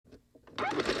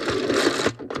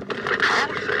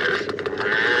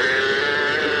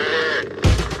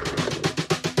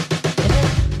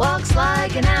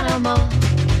animal,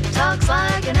 talks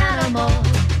like an animal,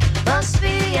 must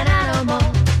be an animal.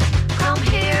 Come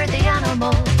hear the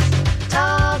animals,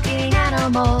 talking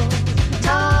animals,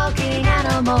 talking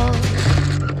animals.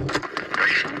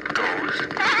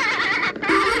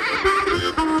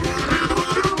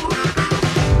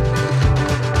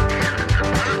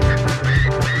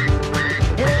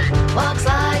 It walks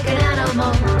like an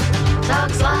animal,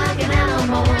 talks like an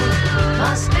animal,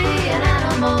 must be an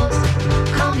animal.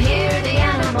 Come hear the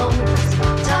animals,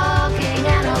 talking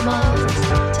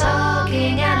animals,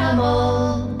 talking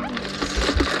animals.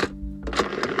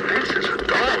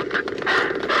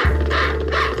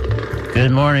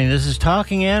 Good morning. This is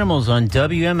Talking Animals on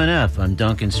WMNF. I'm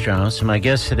Duncan Strauss, and my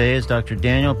guest today is Dr.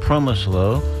 Daniel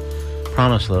Promislow,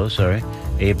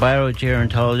 a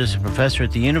biogerontologist and professor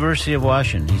at the University of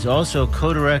Washington. He's also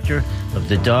co-director of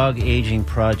the Dog Aging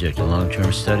Project, a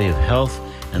long-term study of health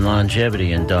and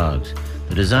longevity in dogs.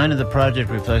 The design of the project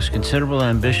reflects considerable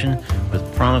ambition,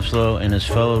 with Promislow and his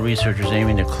fellow researchers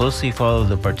aiming to closely follow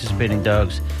the participating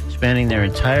dogs, spanning their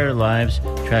entire lives,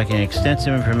 tracking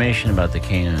extensive information about the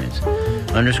canines.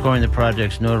 Underscoring the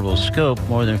project's notable scope,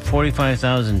 more than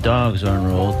 45,000 dogs are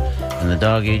enrolled, and the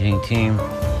dog aging team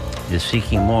is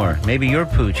seeking more. Maybe your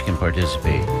pooch can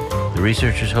participate. The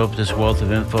researchers hope this wealth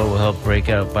of info will help break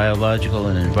out biological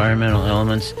and environmental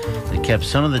elements that kept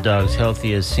some of the dogs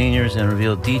healthy as seniors and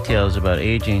reveal details about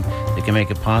aging that can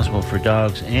make it possible for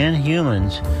dogs and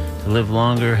humans to live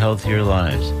longer, healthier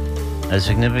lives. As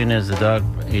significant as the Dog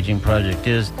Aging Project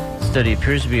is, the study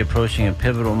appears to be approaching a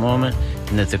pivotal moment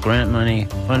and that the grant money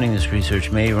funding this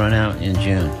research may run out in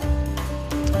June.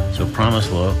 So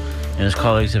Promislow and his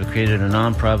colleagues have created a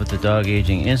nonprofit, the Dog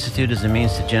Aging Institute, as a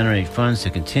means to generate funds to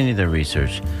continue their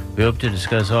research. We hope to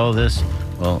discuss all this,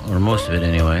 well, or most of it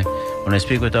anyway, when I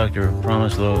speak with Dr.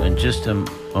 Promislow in just a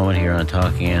moment here on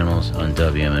Talking Animals on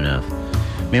WMNF.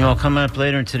 Meanwhile, coming up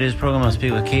later in today's program, I'll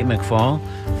speak with Kate McFall,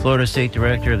 Florida State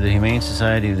Director of the Humane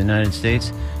Society of the United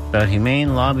States, about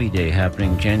Humane Lobby Day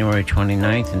happening January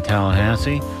 29th in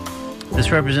Tallahassee. This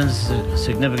represents a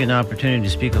significant opportunity to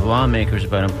speak with lawmakers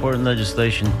about important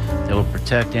legislation that will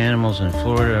protect animals in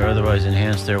Florida or otherwise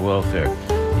enhance their welfare.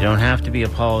 You don't have to be a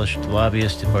polished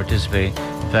lobbyist to participate.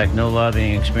 In fact, no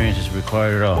lobbying experience is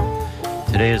required at all.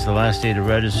 Today is the last day to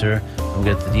register. We'll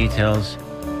get the details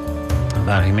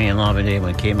about Humane Lobby Day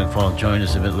when Kate McFall joins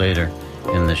us a bit later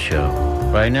in the show.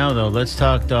 Right now, though, let's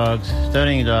talk dogs,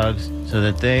 studying dogs, so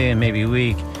that they, and maybe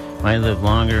we, might live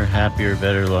longer, happier,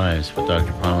 better lives with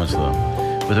Dr. Promislow.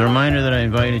 With a reminder that I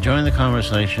invite you to join the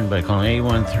conversation by calling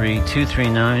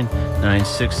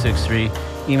 813-239-9663,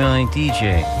 emailing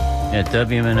DJ at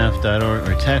WMNF.org,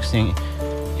 or texting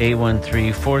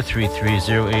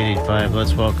 813-433-0885.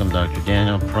 Let's welcome Dr.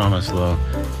 Daniel Promislow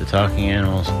to Talking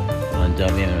Animals on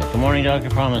WMNF. Good morning, Dr.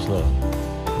 Promislow.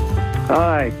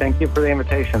 Hi, thank you for the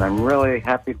invitation. I'm really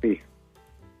happy to be here.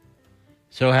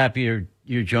 So happy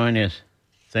you're joining us.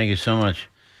 Thank you so much.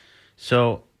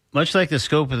 So, much like the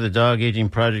scope of the Dog Aging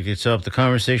Project itself, the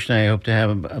conversation I hope to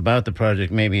have about the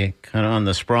project may be kind of on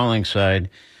the sprawling side.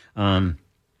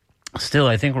 Still,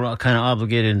 I think we're all kind of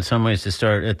obligated in some ways to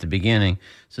start at the beginning.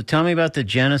 So tell me about the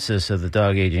genesis of the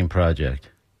Dog Aging Project.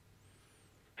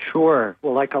 Sure.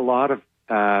 Well, like a lot of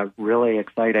really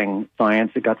exciting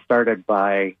science, it got started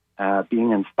by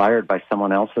being inspired by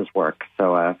someone else's work.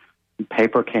 So a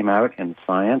paper came out in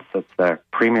Science. It's the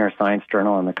premier science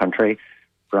journal in the country,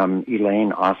 from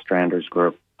Elaine Ostrander's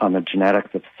group on the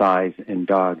genetics of size in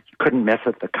dogs. You couldn't miss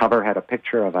it. The cover had a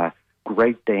picture of a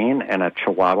Great Dane and a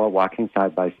Chihuahua walking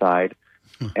side by side.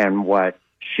 And what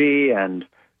she and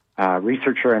a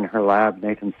researcher in her lab,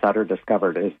 Nathan Sutter,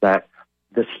 discovered is that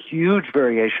this huge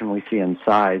variation we see in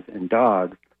size in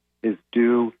dogs is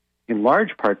due in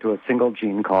large part to a single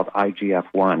gene called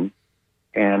IGF-1.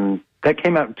 And that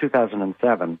came out in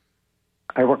 2007.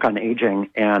 I work on aging,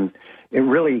 and it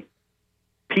really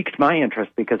piqued my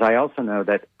interest because I also know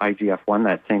that IGF-1,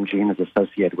 that same gene, is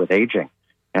associated with aging.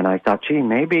 And I thought, gee,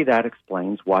 maybe that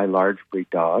explains why large breed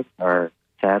dogs are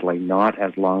sadly not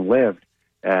as long-lived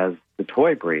as the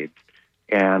toy breeds.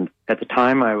 And at the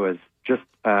time, I was just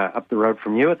up the road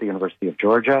from you at the University of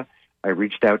Georgia. I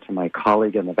reached out to my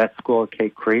colleague in the vet school,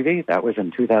 Kate Creevy. That was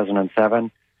in 2007,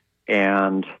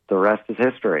 and the rest is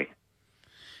history.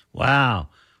 Wow.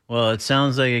 Well, it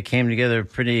sounds like it came together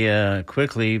pretty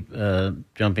quickly,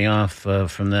 jumping off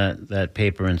from that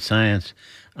paper in Science.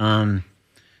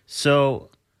 So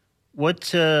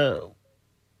what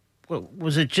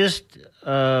was it, just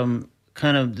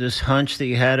kind of this hunch that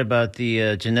you had about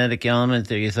the genetic element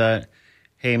that you thought,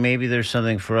 hey, maybe there's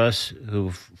something for us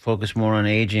who focus more on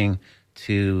aging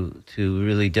to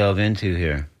really delve into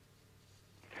here?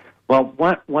 Well,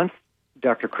 once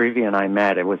Dr. Creevy and I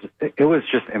met, it was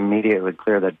just immediately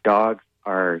clear that dogs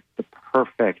are the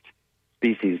perfect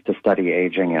species to study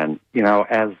aging in. You know,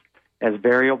 as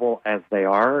variable as they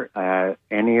are,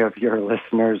 any of your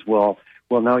listeners will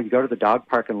know. You go to the dog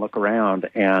park and look around,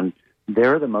 and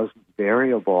they're the most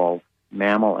variable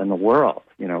mammal in the world.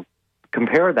 You know,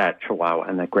 compare that Chihuahua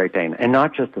and that Great Dane, and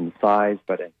not just in size,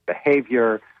 but in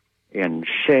behavior, in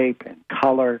shape, in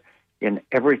color, in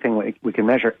everything we can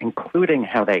measure, including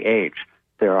how they age.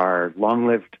 There are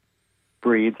long-lived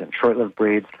breeds and short-lived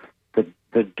breeds.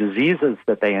 The diseases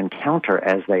that they encounter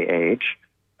as they age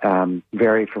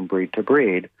vary from breed to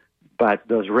breed, but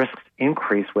those risks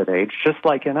increase with age, just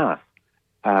like in us.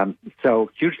 So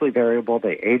hugely variable.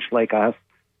 They age like us.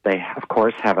 They, of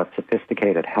course, have a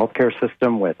sophisticated healthcare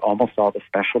system with almost all the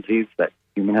specialties that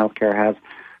human healthcare has.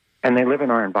 And they live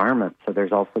in our environment, so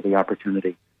there's also the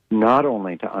opportunity not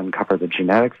only to uncover the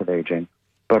genetics of aging,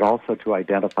 but also to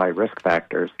identify risk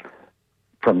factors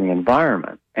from the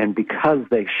environment. And because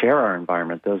they share our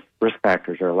environment, those risk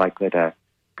factors are likely to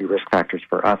be risk factors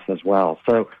for us as well.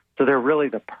 So they're really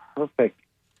the perfect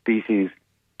species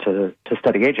to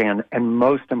study aging. And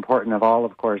most important of all,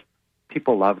 of course,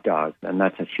 people love dogs, and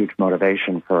that's a huge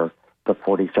motivation for the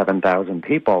 47,000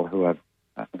 people who have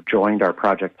joined our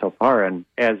project so far. And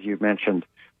as you mentioned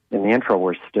in the intro,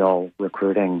 we're still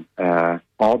recruiting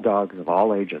all dogs of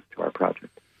all ages to our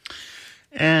project.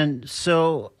 And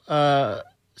so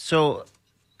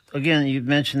again, you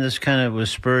mentioned this kind of was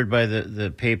spurred by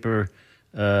the paper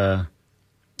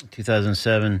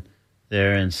 2007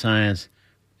 there in Science.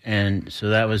 And so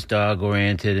that was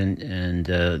dog-oriented, and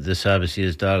this obviously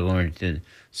is dog-oriented.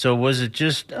 So was it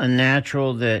just a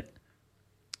natural that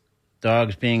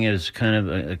dogs being as kind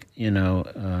of,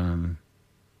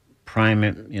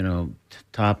 prime,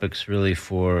 topics really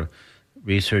for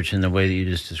research in the way that you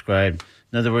just described?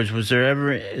 In other words, has there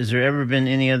ever been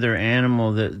any other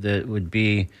animal that would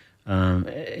be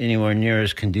anywhere near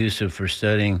as conducive for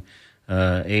studying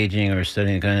aging or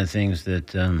studying the kind of things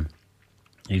that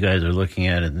you guys are looking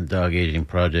at in the Dog Aging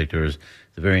Project, or is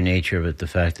the very nature of it the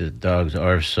fact that dogs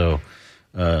are so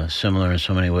similar in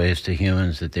so many ways to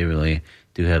humans that they really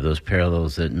do have those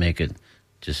parallels that make it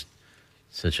just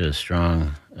such a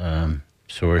strong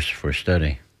source for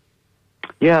study?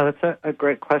 Yeah, that's a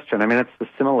great question. I mean, it's the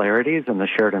similarities in the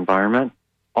shared environment.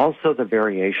 Also, the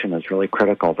variation is really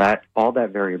critical. All that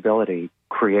variability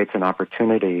creates an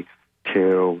opportunity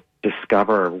to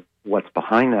discover what's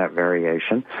behind that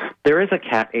variation. There is a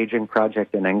cat aging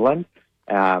project in England,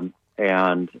 and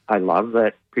I love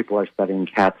that people are studying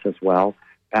cats as well.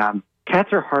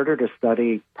 Cats are harder to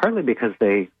study, partly because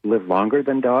they live longer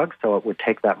than dogs, so it would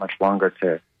take that much longer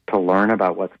to learn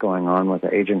about what's going on with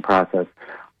the aging process.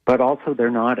 But also,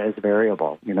 they're not as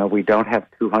variable. You know, we don't have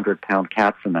 200-pound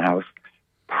cats in the house.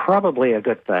 Probably a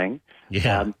good thing.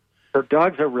 Yeah. So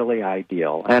dogs are really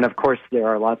ideal. And, of course, there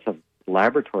are lots of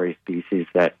laboratory species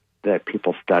that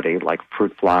people study, like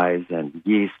fruit flies and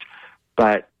yeast.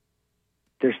 But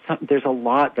there's a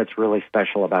lot that's really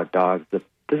special about dogs. This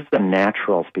is the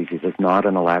natural species. It's not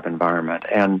in a lab environment.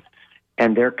 And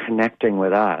they're connecting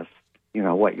with us, you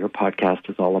know, what your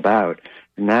podcast is all about.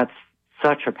 And that's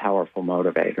such a powerful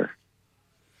motivator.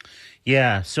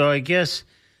 Yeah, so I guess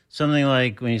something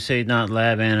like when you say not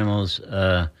lab animals,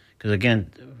 because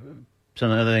again,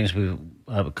 some of the other things we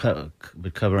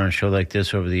would cover on a show like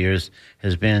this over the years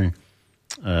has been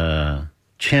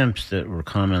chimps that were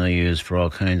commonly used for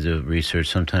all kinds of research,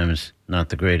 sometimes not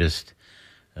the greatest.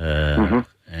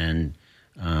 And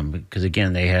because,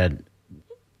 again, they had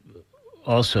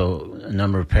also a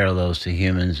number of parallels to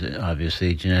humans,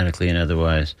 obviously, genetically and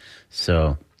otherwise.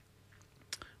 So,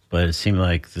 but it seemed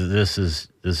like this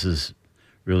is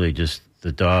really just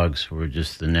the dogs were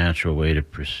just the natural way to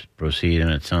proceed,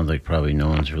 and it sounds like probably no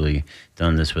one's really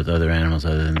done this with other animals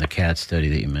other than the cat study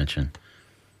that you mentioned.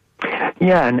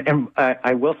 Yeah, and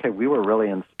I will say we were really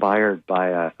inspired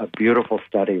by a beautiful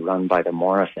study run by the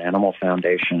Morris Animal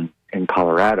Foundation in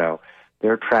Colorado.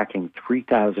 They're tracking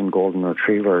 3,000 golden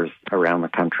retrievers around the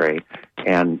country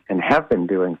and have been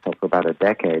doing so for about a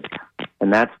decade.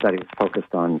 And that study is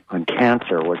focused on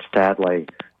cancer, which sadly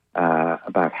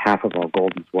about half of all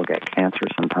Goldens will get cancer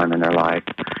sometime in their life.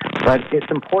 But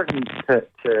it's important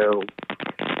to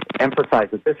emphasize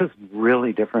that this is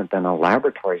really different than a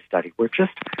laboratory study. We're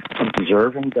just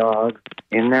observing dogs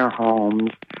in their homes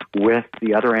with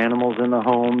the other animals in the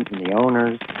homes and the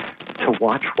owners to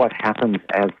watch what happens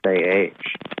as they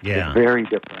age. Yeah. It's very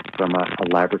different from a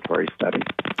laboratory study.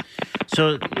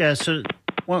 So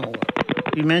well,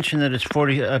 you mentioned that it's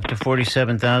up to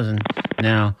 47,000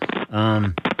 now.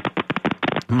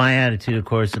 My attitude, of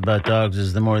course, about dogs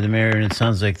is the more the merrier, and it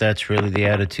sounds like that's really the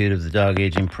attitude of the Dog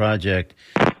Aging Project.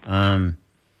 Um,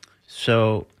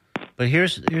 so, but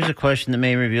here's a question that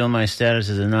may reveal my status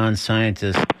as a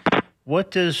non-scientist.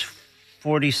 What does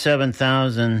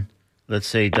 47,000, let's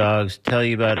say, dogs tell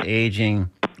you about aging,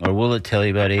 or will it tell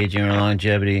you about aging or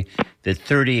longevity that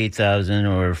 38,000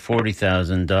 or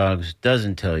 40,000 dogs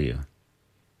doesn't tell you?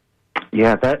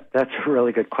 Yeah, that's a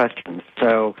really good question.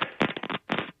 So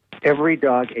every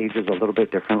dog ages a little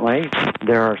bit differently.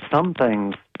 There are some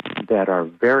things that are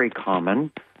very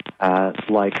common,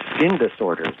 like skin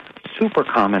disorders, super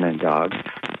common in dogs.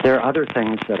 There are other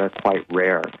things that are quite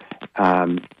rare.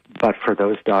 But for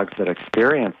those dogs that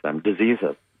experience them,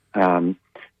 diseases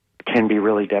can be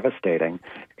really devastating.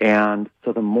 And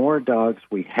so the more dogs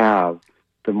we have,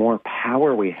 the more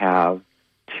power we have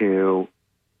to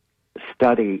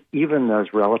study even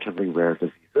those relatively rare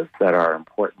diseases that are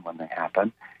important when they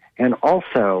happen, and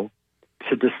also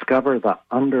to discover the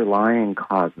underlying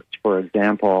causes. For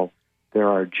example, there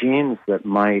are genes that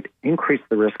might increase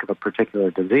the risk of a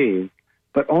particular disease,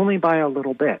 but only by a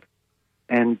little bit.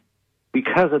 And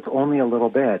because it's only a little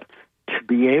bit, to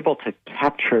be able to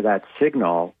capture that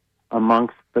signal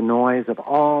amongst the noise of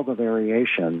all the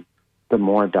variation, the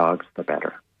more dogs, the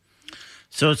better.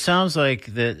 So it sounds like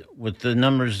that with the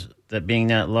numbers that being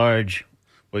that large,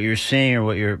 what you're seeing or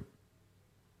what you're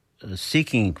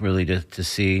seeking really to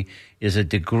see is a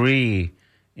degree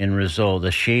in result,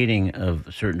 a shading of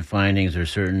certain findings or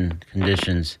certain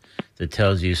conditions that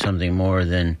tells you something more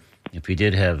than if you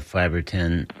did have 5 or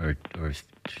 10 or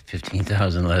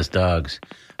 15,000 less dogs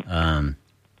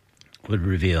would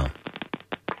reveal.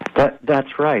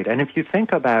 That's right. And if you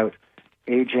think about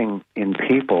aging in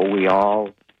people, we all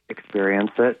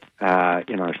experience it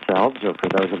in ourselves, or for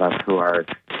those of us who are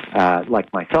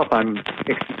like myself, I'm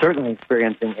certainly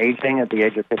experiencing aging at the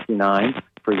age of 59.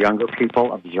 For younger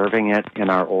people, observing it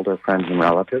in our older friends and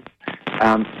relatives.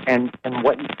 And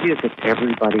what you see is that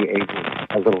everybody ages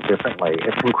a little differently.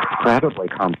 It's incredibly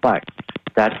complex.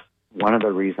 That's one of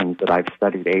the reasons that I've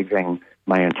studied aging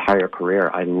my entire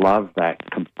career. I love that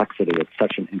complexity. It's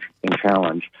such an interesting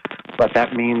challenge. But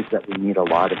that means that we need a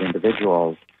lot of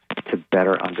individuals to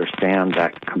better understand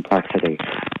that complexity.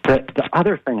 The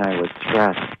other thing I would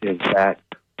stress is that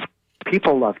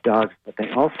people love dogs, but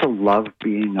they also love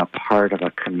being a part of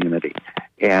a community.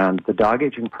 And the Dog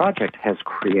Aging Project has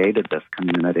created this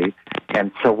community.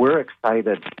 And so we're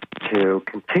excited to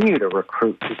continue to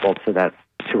recruit people to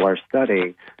our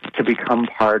study to become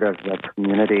part of the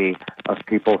community of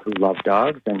people who love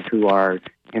dogs and who are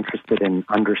interested in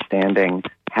understanding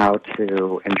how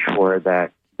to ensure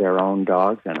that their own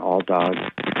dogs and all dogs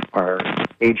are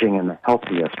aging in the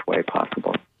healthiest way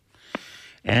possible.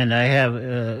 And I have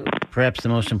perhaps the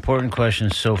most important question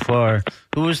so far.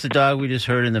 Who was the dog we just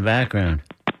heard in the background?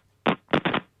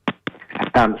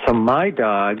 So my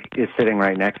dog is sitting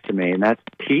right next to me, and that's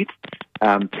Pete.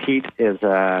 Pete is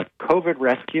a COVID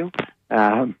rescue.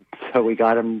 So we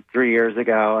got him 3 years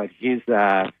ago. He's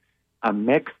a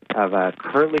mix of a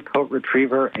curly coat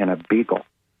retriever and a beagle.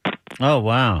 Oh,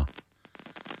 wow.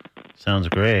 Sounds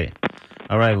great.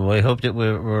 All right. Well, we hope that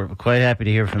we're quite happy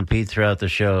to hear from Pete throughout the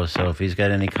show. So if he's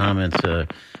got any comments,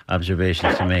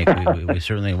 observations to make, we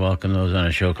certainly welcome those on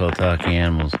a show called Talking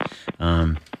Animals.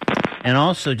 And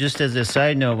also, just as a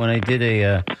side note, when I did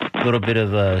a little bit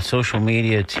of social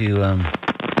media to,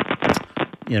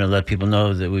 let people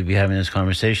know that we'd be having this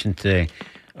conversation today,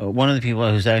 one of the people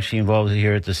who's actually involved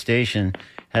here at the station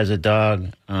has a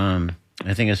dog. I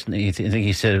think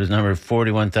he said it was number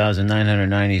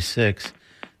 41,996.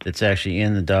 That's actually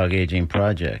in the Dog Aging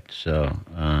Project. So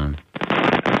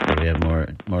we have more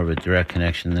of a direct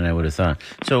connection than I would have thought.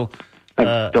 So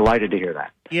I'm delighted to hear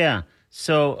that. Yeah.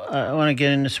 So I want to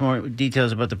get into some more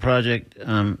details about the project,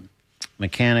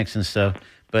 mechanics and stuff.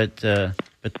 But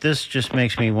this just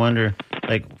makes me wonder,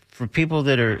 like, for people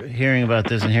that are hearing about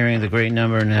this and hearing the great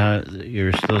number and how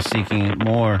you're still seeking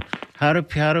more, how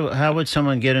would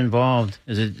someone get involved?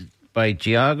 Is it by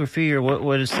geography, or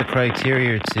what is the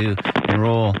criteria to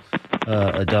enroll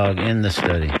a dog in the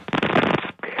study?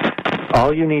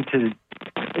 All you need to,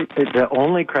 the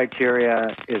only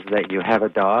criteria is that you have a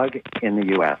dog in the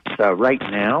U.S. So right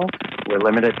now, we're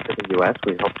limited to the U.S.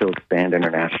 We hope to expand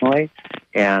internationally.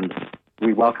 And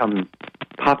we welcome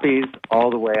puppies all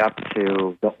the way up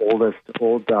to the oldest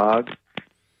old dogs,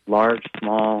 large,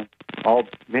 small, all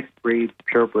mixed breed,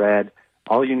 purebred.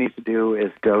 All you need to do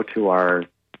is go to our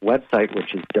website,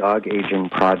 which is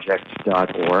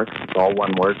dogagingproject.org. It's all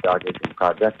one word,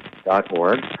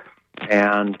 dogagingproject.org.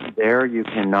 And there you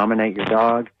can nominate your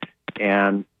dog,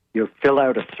 and you fill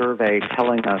out a survey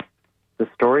telling us the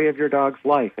story of your dog's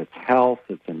life, its health,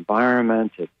 its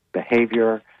environment, its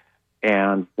behavior.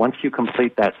 And once you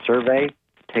complete that survey, it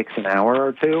takes an hour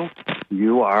or two,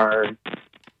 you are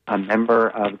a member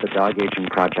of the Dog Aging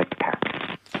Project PAC.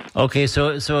 Okay, so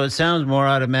it sounds more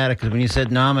automatic, because when you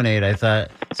said nominate, I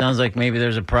thought it sounds like maybe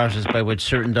there's a process by which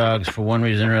certain dogs, for one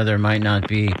reason or other, might not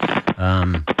be,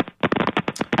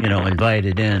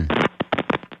 invited in.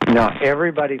 No,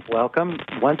 everybody's welcome.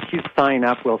 Once you sign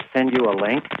up, we'll send you a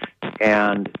link,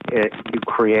 and you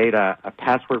create a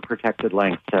password-protected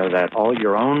link so that all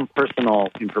your own personal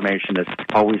information is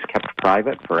always kept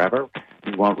private forever.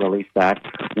 We won't release that.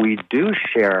 We do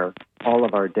share all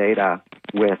of our data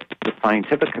with the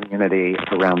scientific community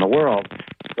around the world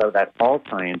so that all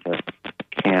scientists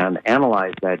can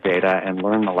analyze that data and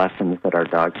learn the lessons that our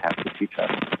dogs have to teach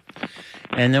us.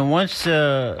 And then once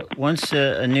a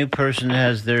new person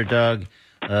has their dog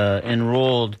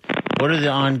enrolled, what are the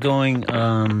ongoing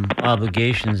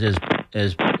obligations as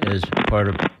part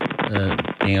of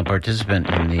being a participant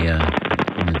in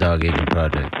the Dog Aging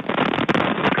Project?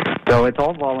 So it's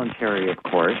all voluntary, of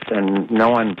course, and no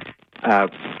one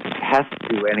has to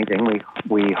do anything.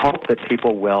 We hope that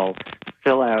people will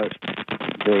fill out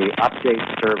the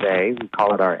update survey. We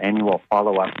call it our annual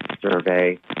follow-up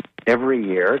survey every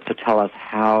year to tell us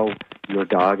how your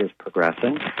dog is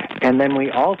progressing. And then we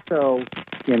also,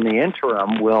 in the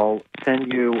interim, will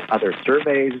send you other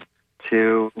surveys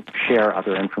to share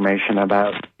other information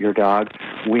about your dog.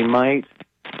 We might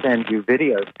send you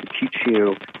videos to teach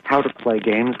you how to play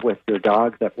games with your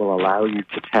dog that will allow you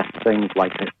to test things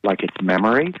like its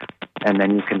memory, and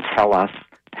then you can tell us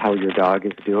how your dog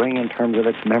is doing in terms of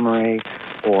its memory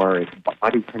or its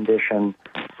body condition.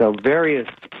 So various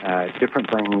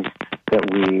different things that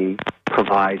we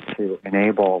provide to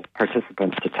enable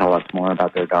participants to tell us more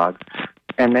about their dogs.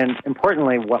 And then,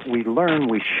 importantly, what we learn,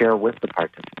 we share with the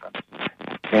participants.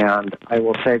 And I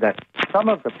will say that some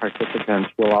of the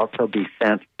participants will also be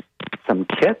sent some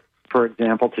kits, for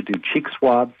example, to do cheek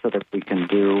swabs so that we can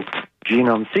do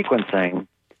genome sequencing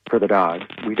for the dogs.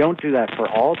 We don't do that for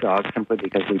all dogs simply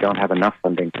because we don't have enough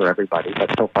funding for everybody, but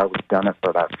so far we've done it for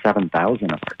about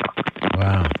 7,000 of our dogs.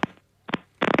 Wow.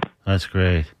 That's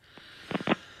great.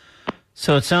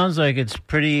 So it sounds like it's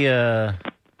pretty,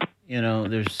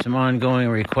 there's some ongoing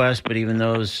requests, but even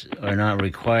those are not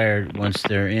required once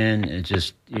they're in. It's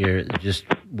just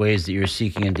ways that you're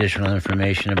seeking additional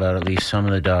information about at least some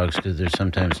of the dogs, because they're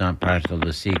sometimes not practical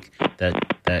to seek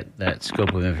that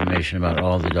scope of information about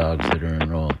all the dogs that are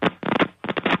enrolled.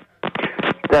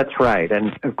 That's right.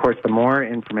 And, of course, the more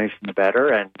information, the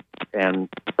better. And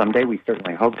someday we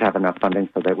certainly hope to have enough funding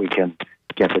so that we can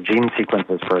get the gene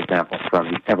sequences, for example,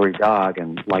 from every dog.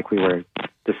 And like we were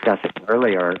discussing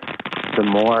earlier, the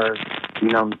more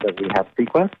genomes that we have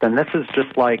sequenced, and this is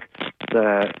just like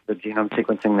the genome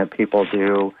sequencing that people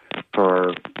do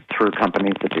through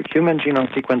companies that do human genome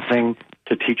sequencing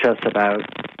to teach us about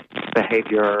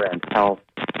behavior and health.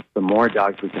 The more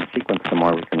dogs we can sequence, the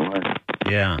more we can learn.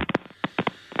 Yeah.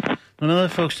 Well, now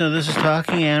let folks know this is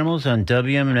Talking Animals on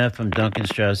WMNF. I'm Duncan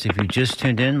Strauss. If you just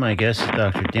tuned in, my guest is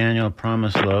Dr. Daniel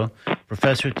Promislo,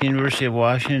 professor at the University of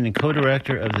Washington and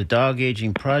co-director of the Dog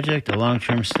Aging Project, a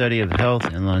long-term study of health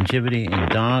and longevity in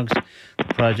dogs. The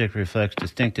project reflects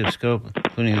distinctive scope,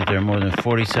 including that there are more than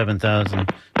 47,000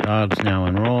 dogs now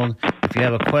enrolled. If you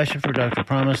have a question for Dr.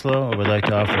 Promislo or would like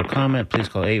to offer a comment, please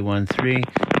call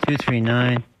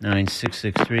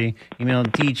 813-239-9663. Email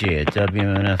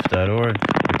dj@wmnf.org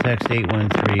or text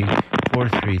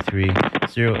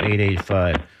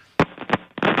 813-433-0885.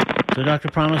 So, Dr.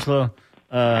 Promislo,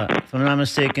 if I'm not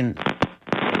mistaken,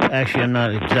 actually, I'm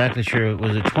not exactly sure.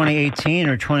 Was it 2018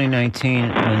 or 2019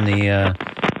 when the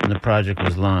project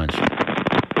was launched?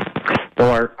 So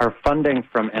our funding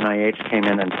from NIH came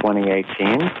in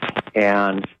 2018,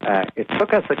 and it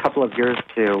took us a couple of years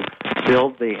to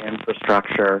build the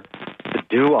infrastructure to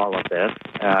do all of this.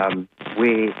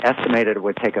 We estimated it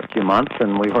would take a few months,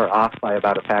 and we were off by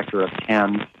about a factor of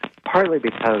 10, partly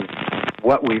because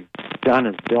what we've done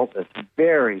is built this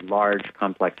very large,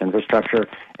 complex infrastructure,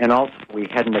 and also we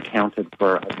hadn't accounted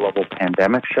for a global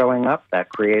pandemic showing up. That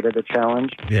created a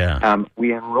challenge. Yeah.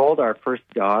 We enrolled our first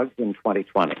dogs in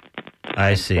 2020.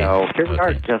 I see. So here we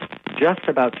are just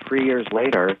about 3 years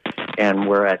later, and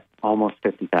we're at almost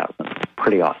 50,000.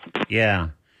 Pretty awesome. Yeah.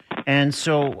 And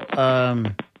so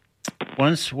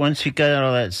once you got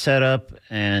all that set up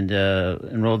and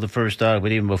enrolled the first dog,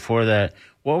 but even before that,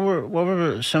 what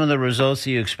were some of the results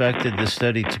that you expected the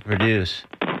study to produce?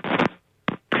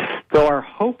 So our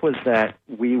hope was that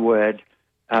we would,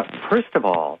 first of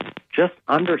all, just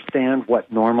understand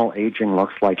what normal aging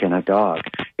looks like in a dog.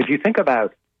 If you think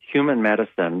about human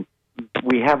medicine,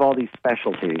 we have all these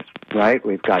specialties, right?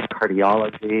 We've got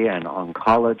cardiology and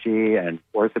oncology and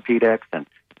orthopedics and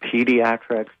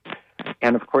pediatrics.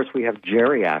 And, of course, we have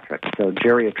geriatrics. So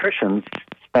geriatricians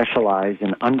specialize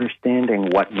in understanding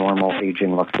what normal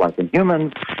aging looks like in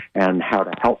humans and how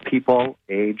to help people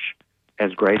age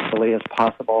as gracefully as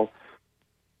possible.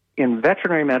 In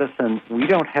veterinary medicine, we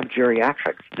don't have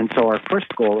geriatrics. And so our first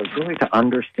goal is really to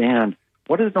understand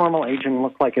what does normal aging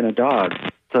look like in a dog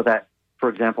so that, for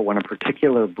example, when a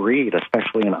particular breed,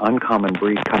 especially an uncommon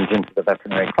breed, comes into the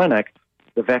veterinary clinic,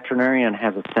 the veterinarian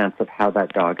has a sense of how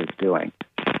that dog is doing.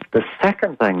 The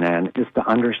second thing, then, is to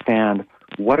understand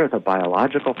what are the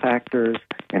biological factors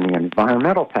and the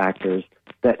environmental factors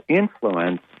that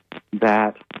influence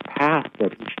that path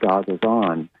that each dog is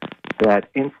on, that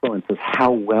influences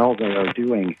how well they are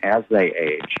doing as they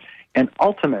age. And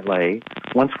ultimately,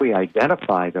 once we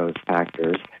identify those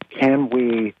factors, can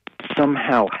we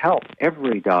somehow help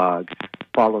every dog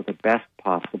follow the best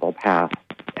possible path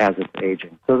as it's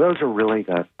aging? So those are really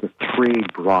the three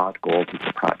broad goals of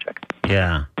the project.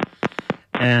 Yeah.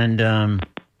 And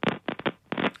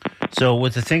so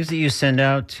with the things that you send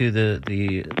out to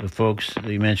the folks that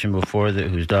you mentioned before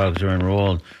whose dogs are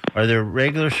enrolled, are there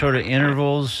regular sort of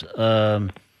intervals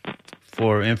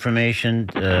for information,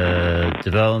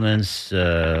 developments,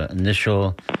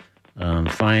 initial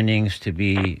findings to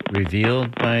be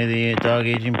revealed by the Dog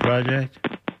Aging Project?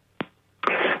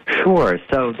 Sure.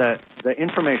 So the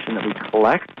information that we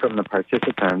collect from the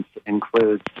participants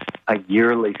includes a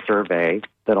yearly survey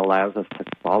that allows us to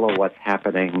follow what's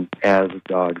happening as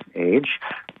dogs age.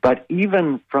 But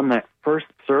even from that first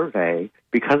survey,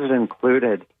 because it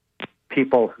included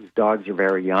people whose dogs are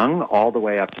very young all the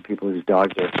way up to people whose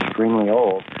dogs are extremely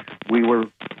old, we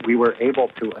were able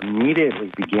to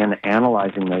immediately begin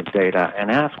analyzing those data and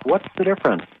ask, what's the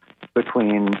difference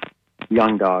between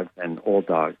young dogs and old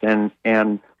dogs? And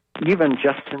even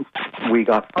just since we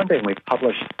got funding, we've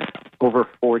published over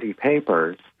 40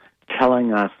 papers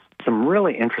telling us some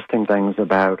really interesting things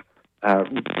about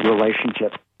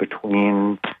relationships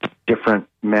between different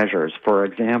measures. For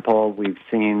example, we've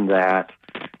seen that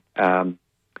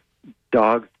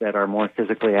dogs that are more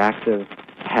physically active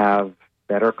have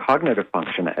better cognitive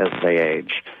function as they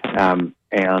age.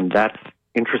 And that's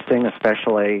interesting,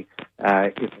 especially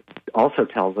it also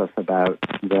tells us about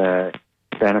the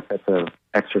benefits of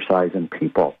exercise in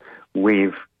people.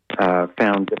 We've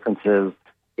found differences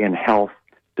in health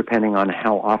depending on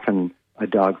how often a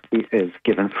dog is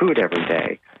given food every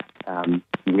day.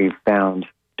 We've found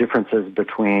differences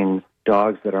between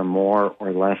dogs that are more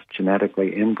or less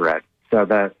genetically inbred. So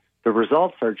that the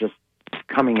results are just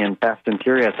coming in fast and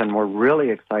furious, and we're really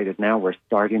excited now. We're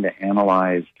starting to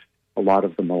analyze a lot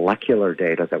of the molecular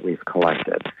data that we've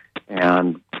collected.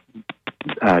 And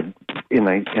in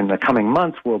the coming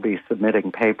months, we'll be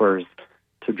submitting papers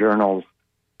to journals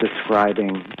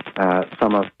describing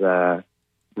some of the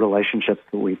relationships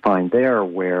that we find there,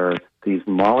 where these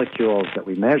molecules that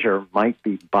we measure might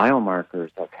be biomarkers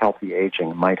of healthy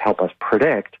aging, might help us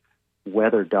predict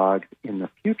whether dogs in the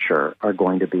future are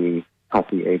going to be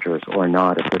healthy agers or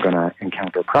not, if they're going to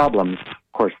encounter problems.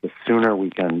 Of course, the sooner we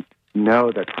can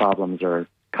know that problems are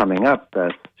coming up,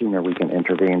 the sooner we can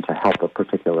intervene to help a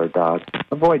particular dog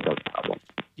avoid those problems.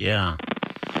 Yeah.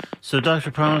 So,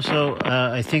 Dr. Promiso,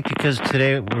 I think because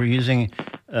today we're using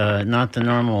not the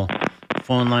normal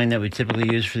phone line that we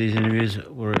typically use for these interviews,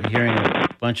 we're hearing a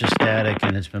bunch of static,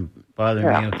 and it's been bothering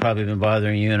me. It's probably been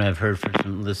bothering you, and I've heard from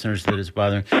some listeners that it's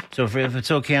bothering. So if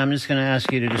it's okay, I'm just going to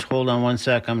ask you to just hold on one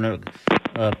sec. I'm going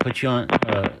to put you on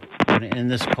in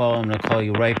this call. I'm going to call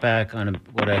you right back on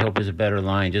what I hope is a better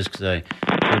line, just because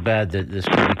I feel bad that this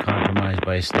could be compromised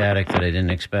by static that I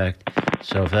didn't expect.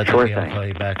 So if that's okay, I'll call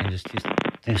you back in just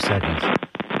 2 seconds.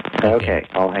 Okay,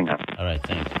 I'll hang up. All right,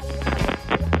 thanks.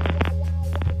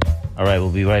 All right,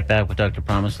 we'll be right back with Dr.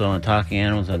 Promislo on Talking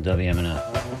Animals on WMNF.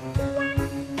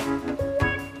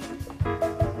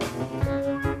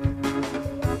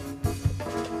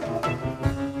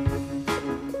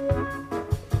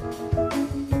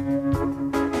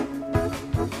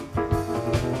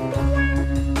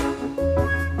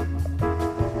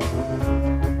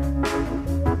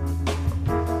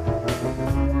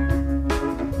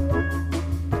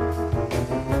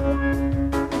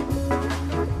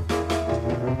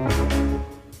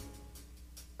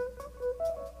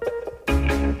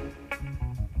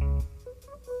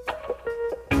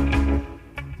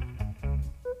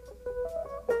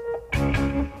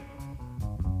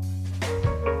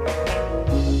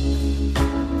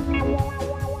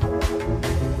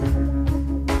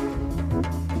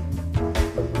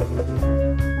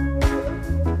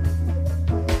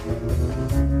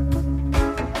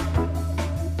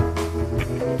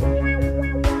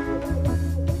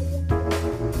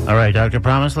 All right, Dr.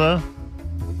 Promislow?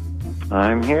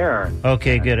 I'm here.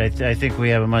 Okay, good. I think we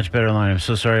have a much better line. I'm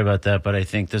so sorry about that, but I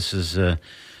think this is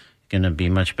going to be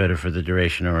much better for the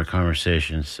duration of our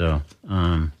conversation. So,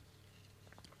 one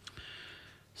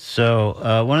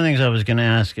of the things I was going to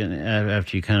ask, and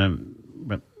after you kind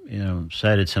of,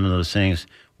 cited some of those things,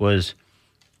 was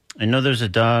I know there's a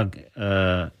dog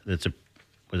was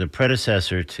a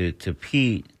predecessor to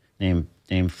Pete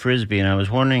named Frisbee, and I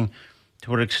was wondering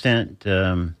to what extent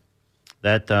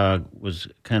that dog was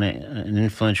kind of an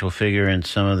influential figure in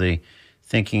some of the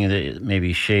thinking that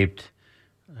maybe shaped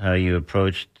how you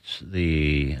approached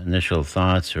the initial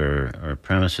thoughts or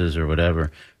premises or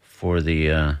whatever for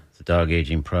the dog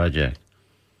aging project.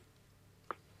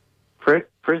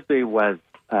 Frisbee was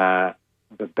the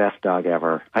best dog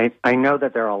ever. I know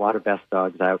that there are a lot of best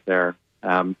dogs out there.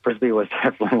 Frisbee was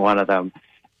definitely one of them.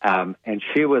 And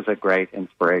she was a great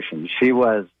inspiration. She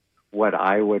was what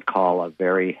I would call a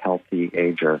very healthy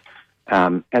ager.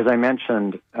 As I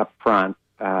mentioned up front,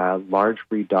 large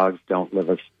breed dogs don't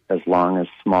live as long as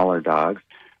smaller dogs.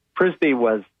 Frisbee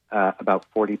was about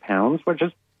 40 pounds, which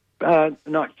is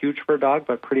not huge for a dog,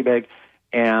 but pretty big.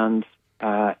 And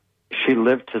she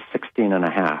lived to 16 and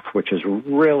a half, which is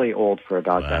really old for a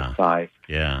dog that size.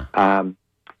 Yeah.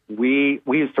 We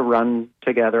used to run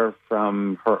together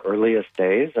from her earliest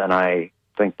days, and I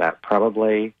think that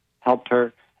probably helped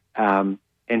her.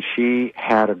 And she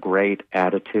had a great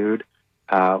attitude,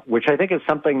 which I think is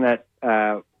something that,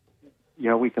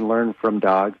 we can learn from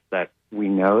dogs, that we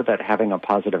know that having a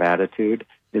positive attitude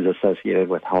is associated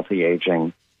with healthy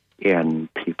aging in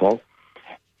people.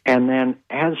 And then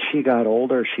as she got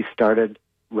older, she started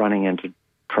running into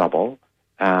trouble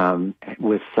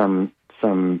with some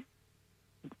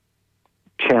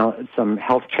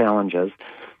health challenges.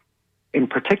 In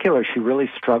particular, she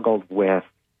really struggled with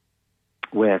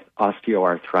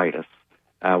osteoarthritis,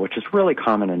 which is really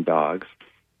common in dogs.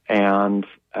 And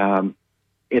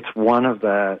it's one of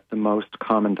the most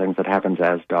common things that happens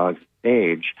as dogs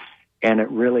age. And it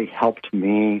really helped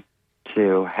me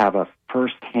to have a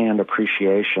firsthand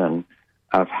appreciation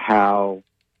of how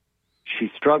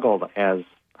she struggled as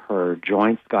her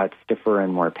joints got stiffer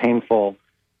and more painful,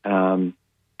 how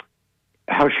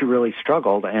she really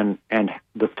struggled, and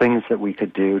the things that we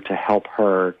could do to help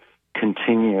her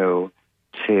continue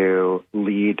to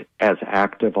lead as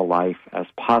active a life as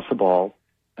possible,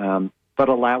 but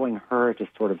allowing her to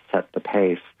sort of set the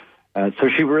pace. So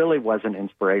she really was an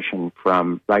inspiration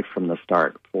right from the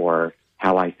start for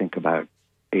how I think about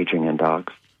aging in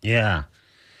dogs. Yeah.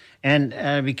 And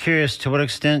I'd be curious, to what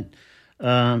extent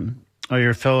are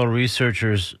your fellow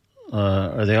researchers,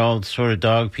 are they all sort of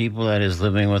dog people, that is,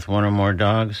 living with one or more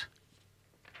dogs?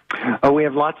 Oh, we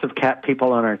have lots of cat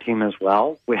people on our team as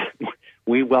well.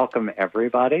 We welcome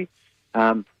everybody.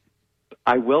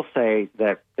 I will say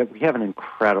that we have an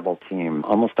incredible team.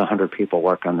 Almost 100 people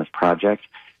work on this project,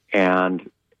 and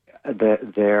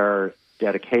their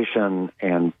dedication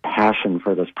and passion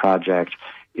for this project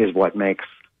is what makes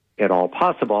it all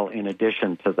possible, in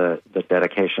addition to the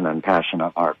dedication and passion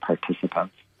of our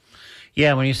participants.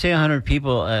 Yeah, when you say 100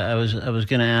 people, I was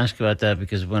going to ask about that,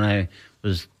 because when I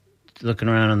was looking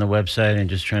around on the website and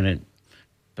just trying to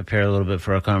prepare a little bit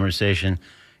for our conversation,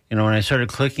 when I started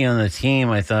clicking on the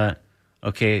team, I thought,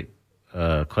 okay,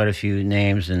 quite a few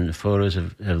names and photos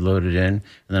have loaded in. And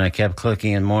then I kept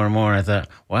clicking and more, and I thought,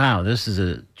 wow, this is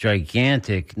a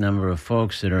gigantic number of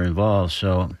folks that are involved.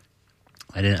 So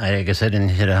I guess I didn't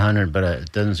hit 100, but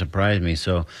it doesn't surprise me.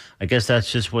 So I guess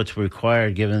that's just what's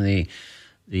required, given the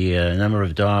number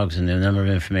of dogs and the number of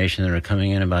information that are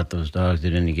coming in about those dogs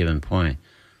at any given point.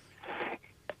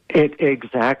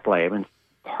 Exactly. I mean,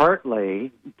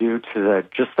 partly due to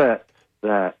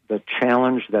the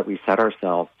challenge that we set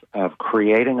ourselves of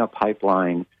creating a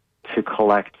pipeline to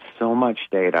collect so much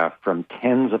data from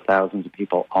tens of thousands of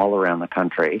people all around the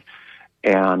country,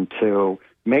 and to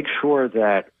make sure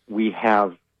that we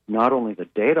have not only the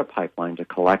data pipeline to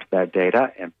collect that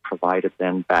data and provide it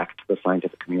then back to the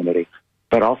scientific community,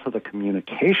 but also the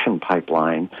communication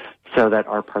pipeline, so that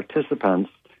our participants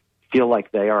feel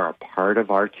like they are a part of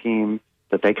our team,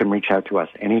 that they can reach out to us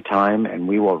anytime, and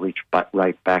we will reach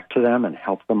right back to them and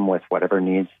help them with whatever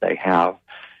needs they have.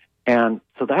 And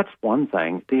so that's one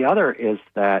thing. The other is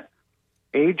that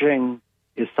aging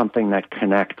is something that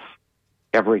connects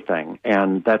everything.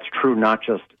 And that's true not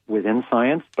just within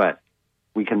science, but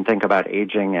we can think about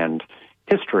aging and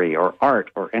history or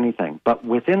art or anything. But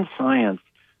within science,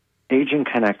 aging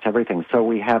connects everything. So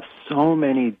we have so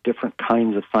many different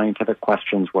kinds of scientific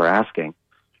questions we're asking,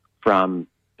 from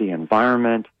the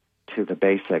environment to the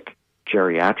basic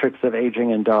geriatrics of aging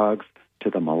in dogs,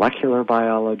 to the molecular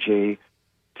biology,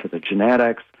 to the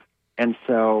genetics. And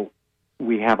so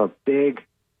we have a big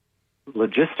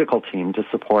logistical team to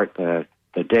support the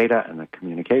data and the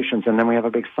communications, and then we have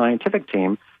a big scientific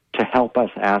team to help us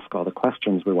ask all the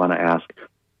questions we want to ask.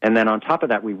 And then on top of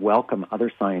that, we welcome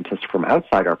other scientists from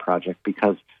outside our project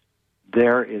because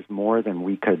there is more than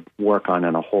we could work on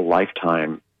in a whole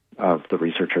lifetime of the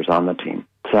researchers on the team.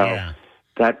 So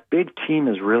that big team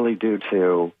is really due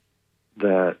to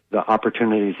the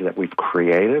opportunities that we've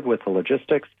created with the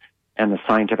logistics and the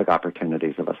scientific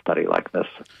opportunities of a study like this,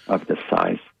 of this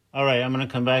size. All right, I'm going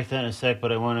to come back to that in a sec,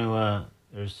 but I want to,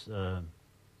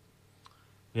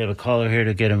 we have a caller here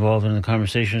to get involved in the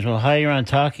conversation as well. Hi, you're on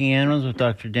Talking Animals with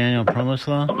Dr. Daniel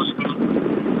Promislaw.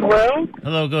 Hello?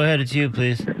 Hello, go ahead, it's you,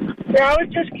 please. Yeah, I was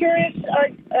just curious.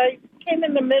 I came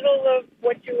in the middle of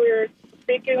what you were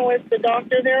speaking with the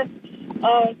doctor there.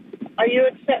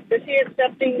 Is he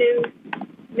accepting new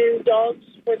dogs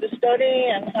for the study,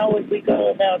 and how would we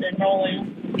go about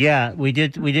enrolling? Yeah, we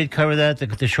did cover that.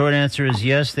 The short answer is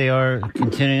yes, they are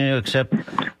continuing to accept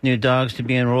new dogs to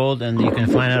be enrolled, and you can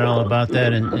find out all about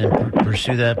that and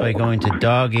pursue that by going to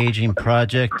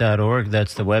dogagingproject.org.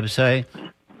 That's the website.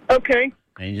 Okay.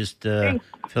 And you just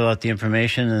fill out the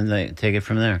information and they take it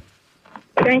from there.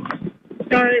 Thanks.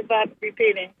 Sorry about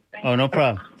repeating. Thanks. Oh, no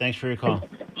problem. Thanks for your call.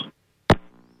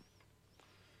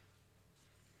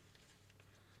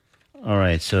 All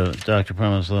right, so Dr.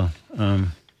 Promislow,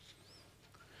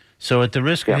 so at the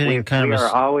risk of hitting kind of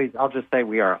I'll just say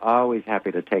we are always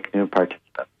happy to take new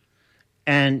participants.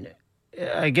 And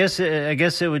I guess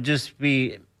it would just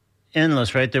be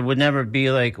endless, right? There would never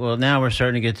be like, well, now we're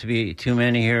starting to get to be too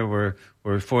many here. We're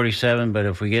 47, but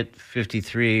if we get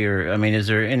 53, or I mean, is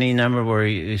there any number where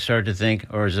you start to think,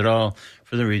 or is it all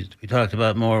for the reason we talked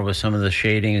about more with some of the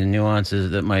shading and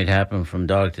nuances that might happen from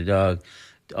dog to dog,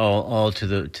 all to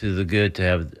the good to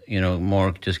have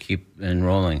more just keep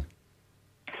enrolling?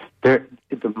 The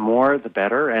more, the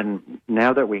better. And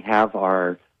now that we have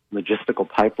our logistical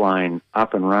pipeline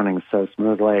up and running so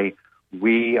smoothly,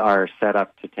 we are set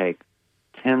up to take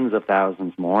tens of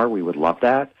thousands more. We would love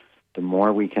that. The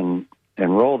more we can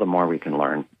enroll, the more we can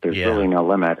learn. There's really no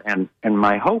limit. And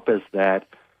my hope is that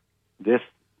this,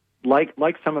 like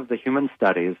some of the human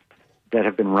studies that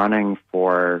have been running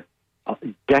for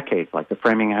decades, like the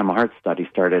Framingham Heart Study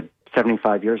started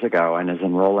 75 years ago and is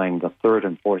enrolling the third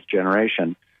and fourth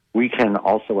generation, we can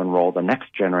also enroll the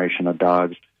next generation of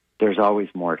dogs. There's always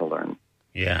more to learn.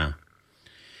 Yeah.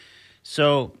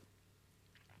 So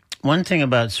one thing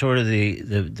about sort of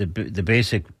the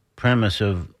basic premise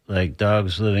of like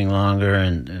dogs living longer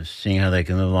and seeing how they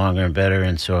can live longer and better,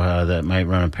 and so how that might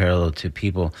run a parallel to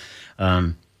people.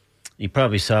 You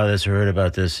probably saw this or heard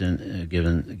about this,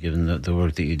 given the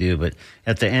work that you do. But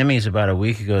at the Emmys about a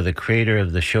week ago, the creator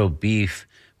of the show Beef,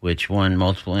 which won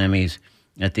multiple Emmys,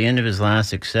 at the end of his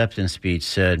last acceptance speech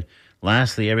said,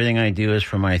 "Lastly, everything I do is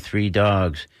for my 3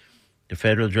 dogs. The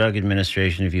Federal Drug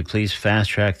Administration, if you please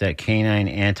fast-track that canine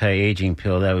anti-aging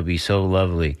pill, that would be so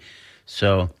lovely."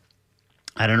 So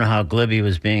I don't know how glib he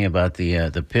was being about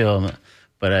the pill,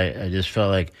 but I just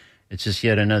felt like it's just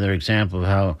yet another example of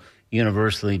how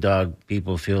universally dog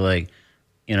people feel like,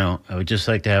 I would just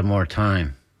like to have more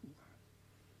time.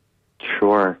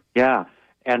 Sure, yeah.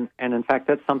 And in fact,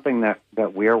 that's something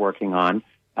that we are working on.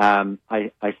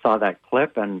 I saw that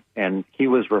clip, and he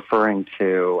was referring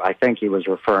to, I think he was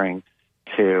referring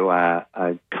to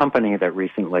a company that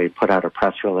recently put out a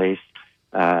press release.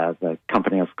 The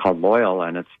company is called Loyal,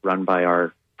 and it's run by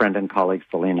our friend and colleague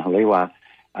Celine Haliwa.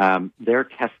 They're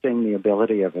testing the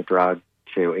ability of a drug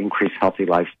to increase healthy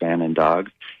lifespan in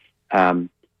dogs. On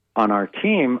our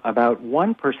team, about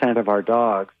 1% of our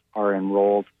dogs are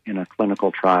enrolled in a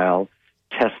clinical trial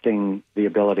testing the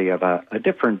ability of a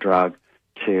different drug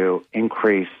to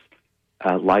increase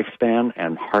lifespan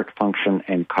and heart function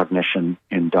and cognition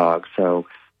in dogs. So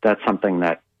that's something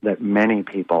that many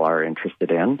people are interested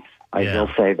in. I will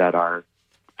say that our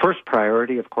first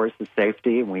priority, of course, is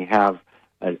safety. We have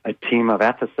a team of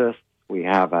ethicists. We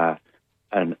have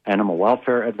an animal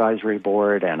welfare advisory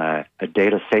board and a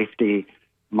data safety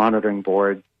monitoring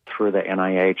board through the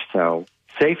NIH. So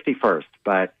safety first,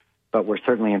 but we're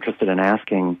certainly interested in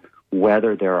asking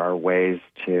whether there are ways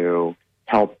to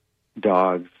help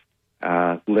dogs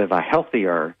live a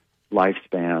healthier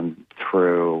lifespan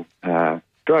through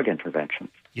drug interventions.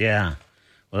 Yeah.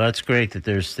 Well, that's great that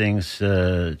there's things,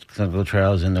 clinical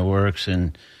trials in the works,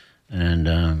 and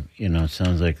it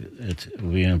sounds like it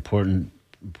will be important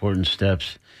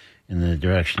steps in the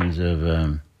directions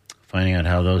of finding out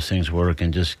how those things work,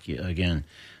 and just, again,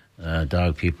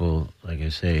 Dog people, like I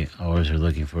say, always are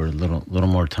looking for a little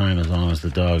more time, as long as the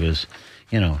dog is,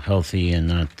 healthy and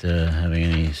not having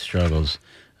any struggles.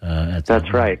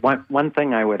 That's right. One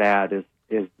thing I would add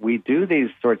is we do these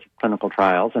sorts of clinical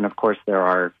trials, and of course there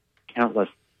are countless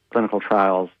clinical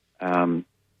trials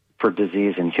for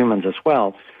disease in humans as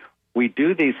well. We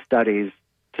do these studies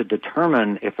to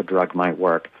determine if a drug might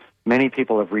work. Many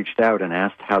people have reached out and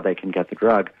asked how they can get the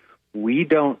drug. We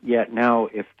don't yet know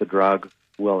if the drug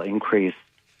will increase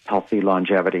healthy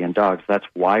longevity in dogs. That's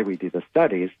why we do the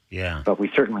studies. Yeah. But we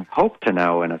certainly hope to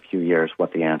know in a few years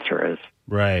what the answer is.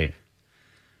 Right.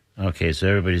 Okay, so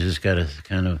everybody's just got to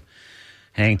kind of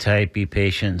hang tight, be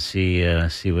patient, see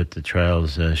what the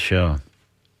trials show.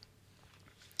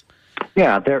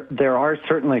 Yeah, there are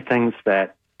certainly things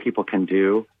that people can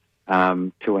do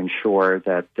to ensure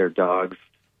that their dogs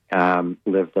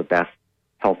live the best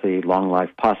healthy, long life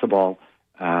possible.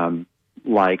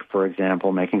 Like, for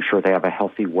example, making sure they have a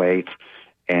healthy weight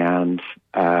and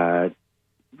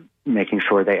making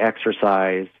sure they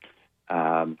exercise,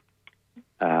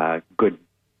 good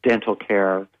dental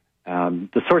care,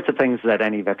 the sorts of things that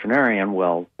any veterinarian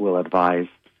will advise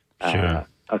Sure.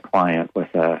 a client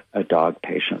with a dog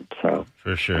patient. So,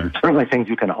 For sure. Certainly things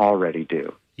you can already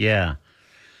do. Yeah,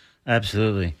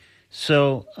 absolutely.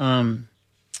 So,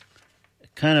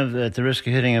 kind of at the risk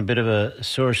of hitting a bit of a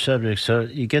sore subject, so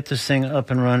you get this thing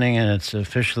up and running, and it's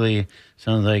officially,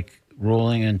 sounds like,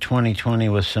 rolling in 2020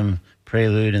 with some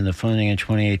prelude in the funding in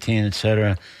 2018, et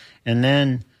cetera. And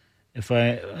then, if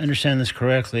I understand this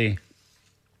correctly,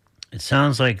 it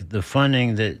sounds like the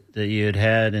funding that you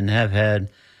had and have had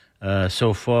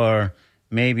so far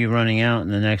may be running out in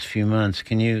the next few months.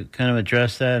 Can you kind of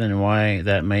address that and why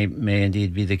that may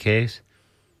indeed be the case?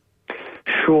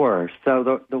 Sure.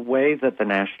 So the way that the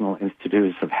National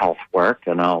Institutes of Health work,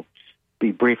 and I'll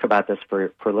be brief about this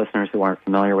for listeners who aren't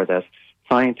familiar with this,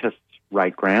 scientists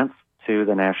write grants to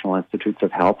the National Institutes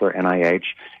of Health, or NIH,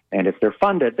 and if they're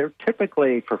funded, they're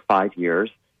typically for 5 years,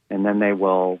 and then they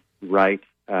will write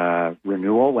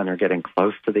renewal when they're getting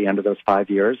close to the end of those 5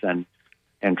 years and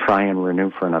try and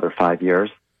renew for another 5 years.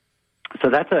 So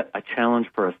that's a challenge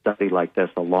for a study like this,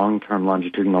 a long-term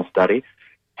longitudinal study.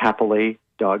 Happily,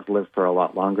 dogs live for a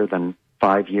lot longer than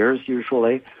 5 years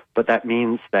usually, but that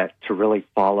means that to really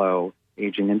follow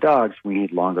aging in dogs, we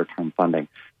need longer-term funding.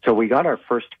 So we got our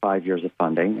first 5 years of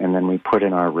funding, and then we put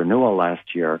in our renewal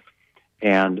last year,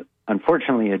 and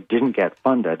unfortunately it didn't get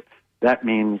funded. That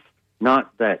means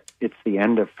not that it's the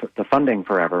end of the funding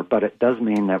forever, but it does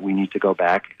mean that we need to go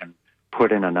back and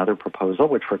put in another proposal,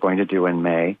 which we're going to do in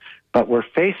May. But we're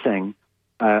facing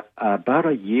about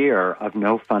a year of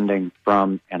no funding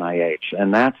from NIH,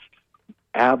 and that's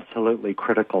absolutely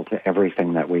critical to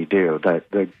everything that we do.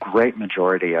 The great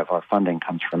majority of our funding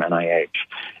comes from NIH.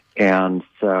 And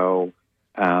so,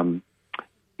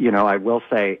 I will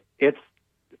say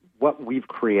what we've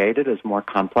created is more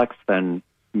complex than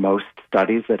most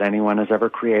studies that anyone has ever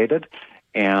created.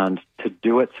 And to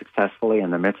do it successfully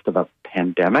in the midst of a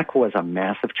pandemic was a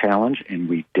massive challenge, and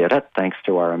we did it thanks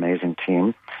to our amazing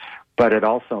team. But it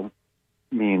also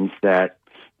means that,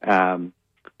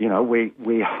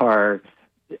 we are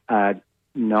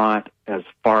not as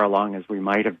far along as we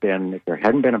might have been if there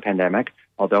hadn't been a pandemic,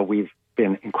 although we've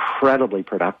been incredibly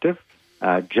productive.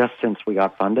 Just since we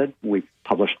got funded, we've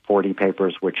published 40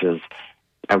 papers, which is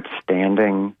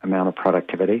outstanding amount of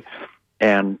productivity.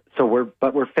 And so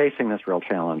we're facing this real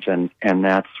challenge, and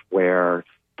that's where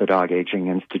the Dog Aging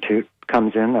Institute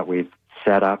comes in, that we've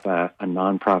set up a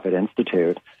nonprofit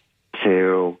institute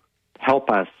to help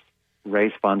us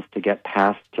raise funds to get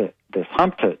past this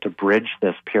hump, to bridge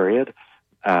this period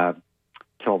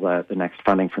till the next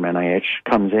funding from NIH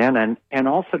comes in, and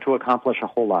also to accomplish a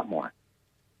whole lot more.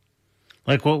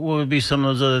 Like what would be some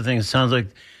of those other things? It sounds like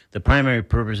the primary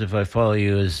purpose, if I follow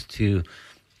you, is to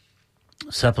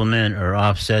supplement or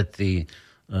offset the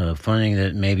funding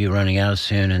that may be running out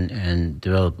soon and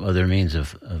develop other means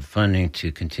of funding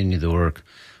to continue the work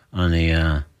on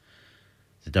the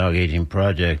dog aging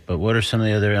project. But what are some of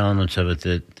the other elements of it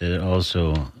that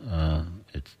also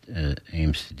it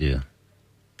aims to do?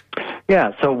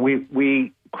 Yeah, so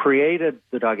we created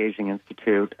the Dog Aging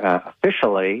Institute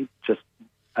officially just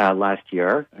last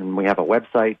year, and we have a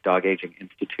website,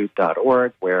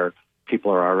 dogaginginstitute.org, where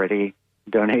people are already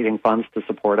donating funds to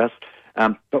support us.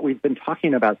 But we've been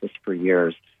talking about this for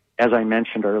years. As I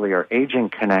mentioned earlier, aging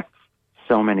connects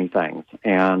so many things.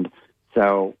 And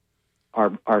so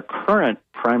our current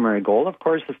primary goal, of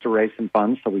course, is to raise some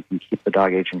funds so we can keep the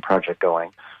Dog Aging Project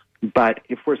going. But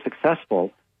if we're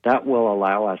successful, that will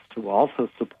allow us to also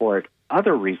support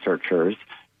other researchers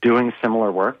doing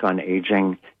similar work on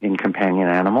aging in companion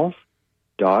animals,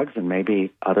 dogs, and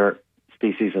maybe other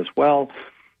species as well,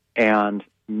 and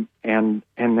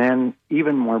then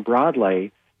even more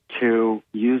broadly to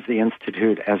use the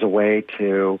Institute as a way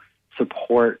to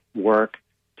support work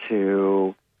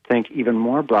to think even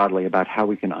more broadly about how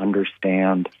we can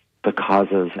understand the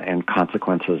causes and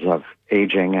consequences of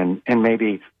aging and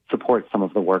maybe support some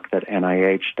of the work that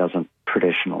NIH doesn't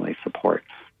traditionally support.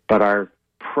 But our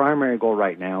primary goal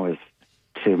right now is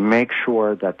to make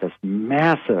sure that this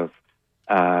massive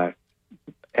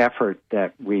effort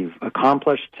that we've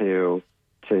accomplished to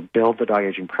build the Dog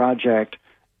Aging Project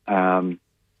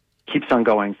keeps on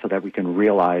going so that we can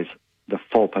realize the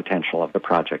full potential of the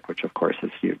project, which of course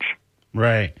is huge.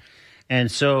 Right.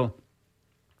 And so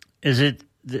is it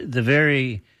the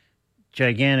very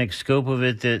gigantic scope of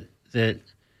it that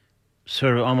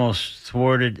sort of almost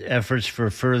thwarted efforts for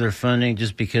further funding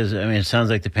just because, I mean, it sounds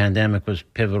like the pandemic was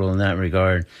pivotal in that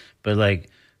regard, but like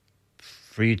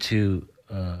for you to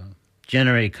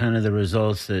generate kind of the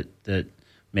results that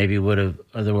maybe would have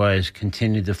otherwise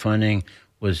continued the funding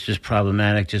was just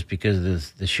problematic just because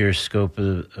of the sheer scope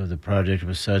of the project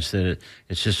was such that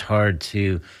it's just hard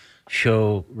to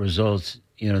show results,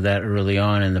 that early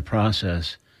on in the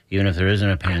process, even if there isn't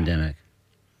a pandemic.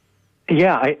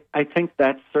 Yeah, I think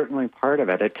that's certainly part of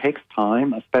it. It takes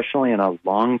time, especially in a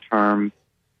long-term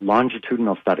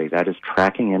longitudinal study that is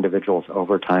tracking individuals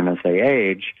over time as they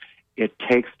age. It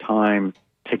takes time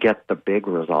to get the big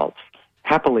results.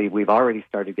 Happily, we've already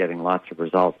started getting lots of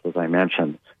results, as I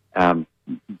mentioned,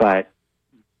 but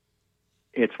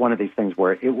it's one of these things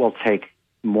where it will take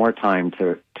more time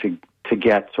to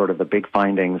get sort of the big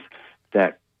findings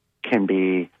that can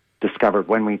be discovered.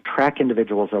 When we track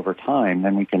individuals over time,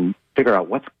 then we can figure out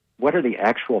what are the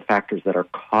actual factors that are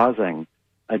causing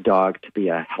a dog to be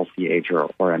a healthy ager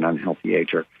or an unhealthy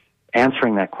ager.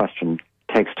 Answering that question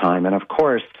takes time. And of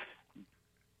course,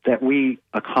 that we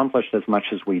accomplished as much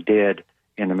as we did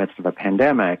in the midst of a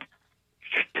pandemic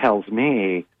tells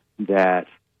me that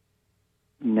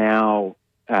now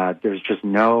there's just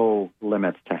no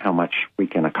limits to how much we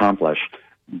can accomplish.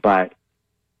 But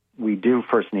we do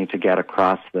first need to get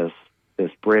across this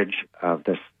bridge of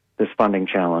this funding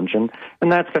challenge, and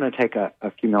that's going to take a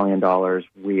few $1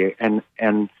 million.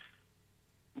 And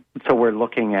so we're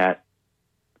looking at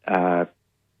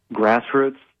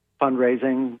grassroots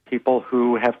fundraising, people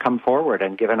who have come forward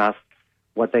and given us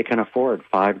what they can afford,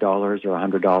 $5 or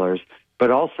 $100, but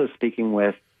also speaking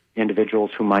with individuals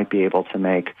who might be able to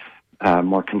make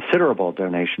more considerable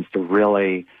donations to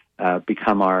really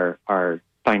become our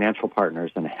financial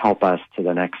partners and help us to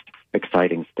the next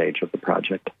exciting stage of the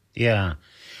project. Yeah.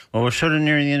 Well, we're sort of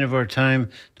nearing the end of our time,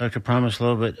 Dr.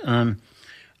 Promislow, but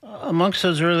amongst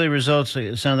those early results,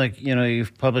 it sounds like,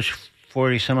 you've published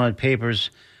 40 some odd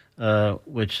papers,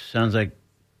 which sounds like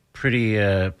pretty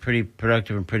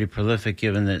productive and pretty prolific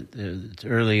given that it's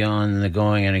early on in the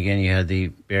going, and again, you had the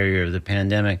barrier of the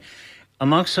pandemic.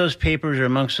 Amongst those papers or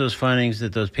amongst those findings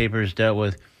that those papers dealt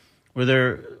with, were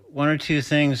there one or two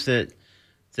things that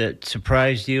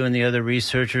surprised you and the other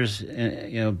researchers,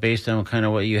 based on kind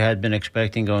of what you had been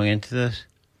expecting going into this?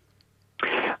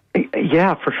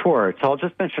 Yeah, for sure. So I'll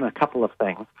just mention a couple of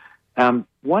things.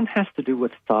 One has to do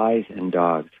with size in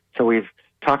dogs. So we've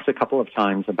talked a couple of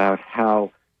times about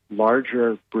how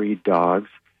larger breed dogs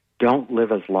don't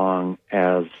live as long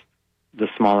as the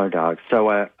smaller dogs. So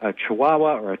a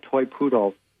Chihuahua or a toy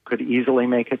poodle could easily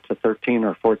make it to 13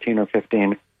 or 14 or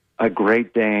 15. A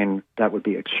Great Dane, that would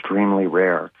be extremely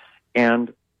rare.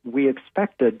 And we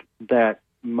expected that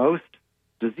most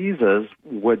diseases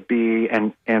would be,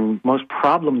 and most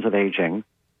problems of aging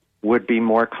would be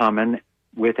more common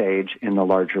with age in the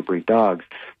larger breed dogs.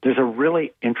 There's a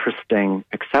really interesting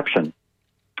exception.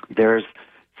 There's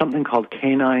something called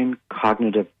canine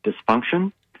cognitive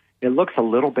dysfunction. It looks a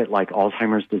little bit like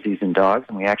Alzheimer's disease in dogs,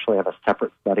 and we actually have a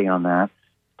separate study on that.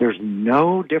 There's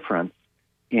no difference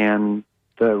in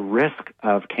the risk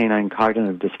of canine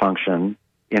cognitive dysfunction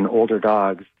in older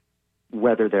dogs,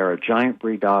 whether they're a giant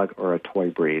breed dog or a toy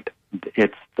breed.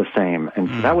 It's the same. And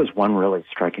so that was one really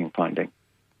striking finding.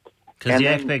 Because the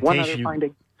expectation... One other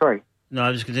finding... Sorry. No,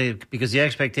 I was just going to say, because the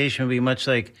expectation would be much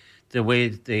like the way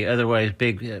they otherwise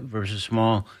big versus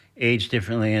small age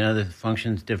differently and other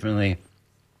functions differently.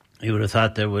 You would have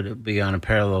thought that would be on a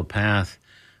parallel path.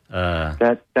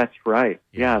 That's right.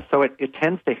 Yeah. So it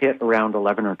tends to hit around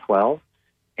 11 or 12.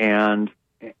 And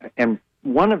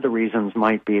one of the reasons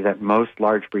might be that most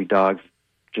large breed dogs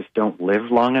just don't live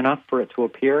long enough for it to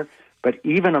appear. But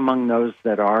even among those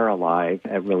that are alive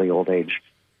at really old age,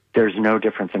 there's no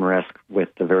difference in risk with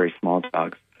the very small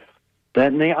dogs.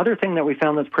 Then the other thing that we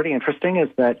found that's pretty interesting is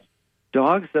that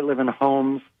dogs that live in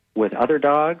homes with other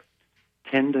dogs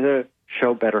tend to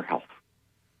show better health.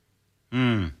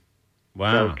 Wow.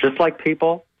 So just like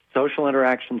people, social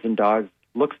interactions in dogs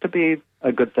looks to be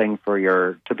a good thing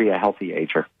to be a healthy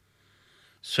ager.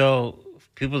 So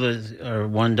people that are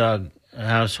one-dog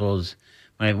households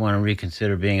might want to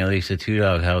reconsider being at least a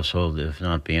two-dog household, if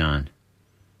not beyond.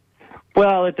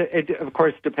 Well, it of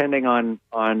course, depending on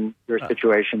your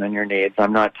situation and your needs.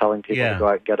 I'm not telling people to go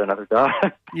out and get another dog.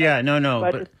 Yeah, no.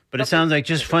 But it sounds like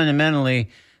just fundamentally,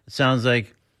 it sounds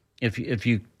like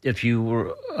if you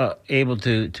were able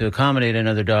to accommodate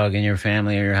another dog in your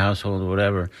family or your household or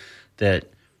whatever, that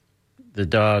the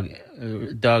dog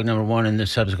number one and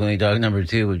subsequently dog number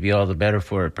two would be all the better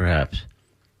for it, perhaps.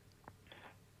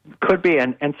 Could be,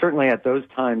 and certainly at those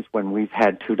times when we've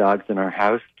had two dogs in our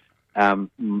house,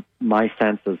 my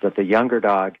sense is that the younger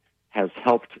dog has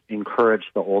helped encourage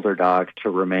the older dog to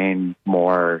remain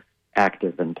more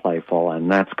active and playful,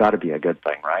 and that's got to be a good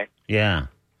thing, right? Yeah.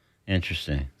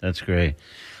 Interesting. That's great.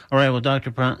 All right, well,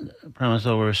 Dr.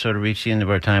 Promislow, we're sort of reached the end of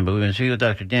our time, but we've been speaking with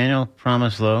Dr. Daniel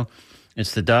Promislow.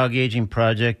 It's the Dog Aging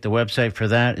Project. The website for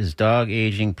that is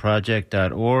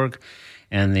dogagingproject.org,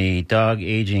 and the Dog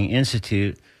Aging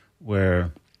Institute,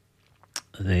 where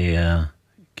they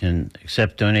can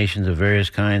accept donations of various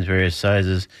kinds, various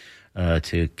sizes,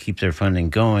 to keep their funding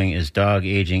going, is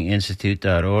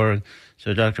dogaginginstitute.org.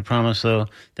 So, Dr. Promislow,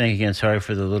 thank you again. Sorry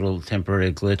for the little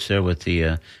temporary glitch there with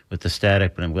the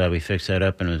static, but I'm glad we fixed that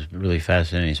up, and it was really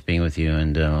fascinating speaking with you.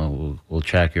 And we'll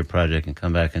track your project and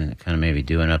come back and kind of maybe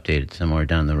do an update somewhere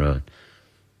down the road.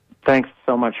 Thanks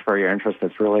so much for your interest.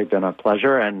 It's really been a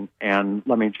pleasure. And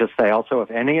let me just say also, if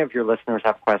any of your listeners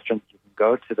have questions, you can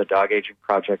go to the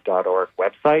dogagingproject.org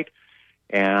website,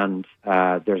 and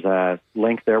there's a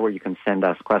link there where you can send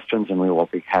us questions, and we will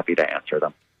be happy to answer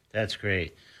them. That's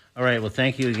great. All right. Well,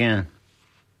 thank you again.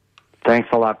 Thanks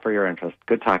a lot for your interest.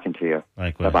 Good talking to you.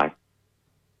 Likewise. Bye-bye.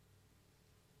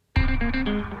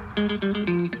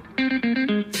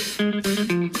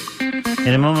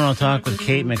 In a moment, I'll talk with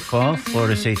Kate McFall,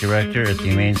 Florida State Director at the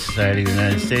Humane Society of the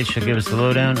United States. She'll give us the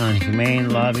lowdown on Humane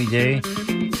Lobby Day,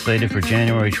 slated for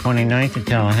January 29th in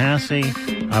Tallahassee.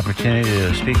 Opportunity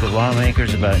to speak with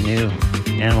lawmakers about new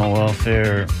animal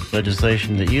welfare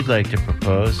legislation that you'd like to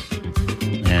propose.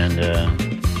 And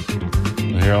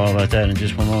we'll hear all about that in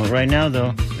just one moment. Right now, though,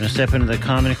 I'm going to step into the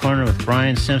Comedy Corner with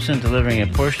Brian Simpson, delivering a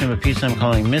portion of a piece I'm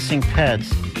calling Missing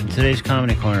Pets in today's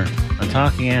Comedy Corner on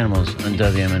Talking Animals on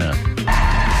WMNF.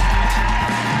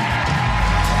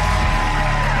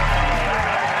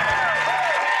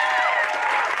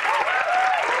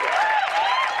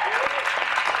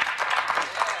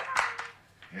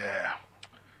 Yeah.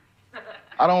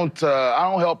 I don't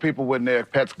help people when their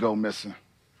pets go missing.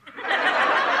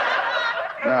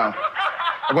 No.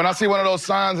 When I see one of those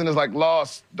signs and it's like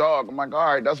lost dog, I'm like,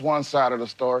 all right, that's one side of the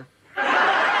story.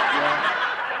 Yeah.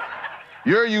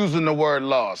 You're using the word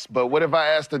lost, but what if I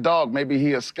ask the dog, maybe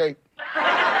he escaped?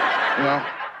 You know?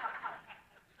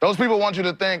 Those people want you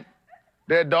to think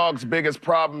their dog's biggest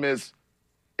problem is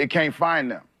it can't find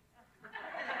them.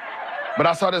 But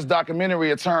I saw this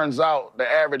documentary. It turns out the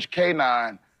average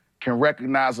canine can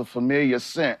recognize a familiar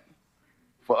scent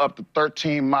for up to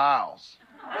 13 miles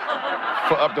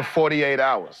for up to 48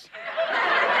 hours.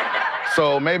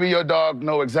 So maybe your dog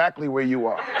know exactly where you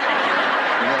are.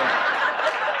 You know?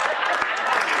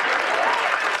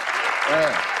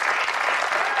 Yeah.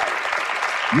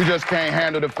 You just can't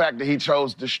handle the fact that he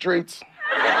chose the streets.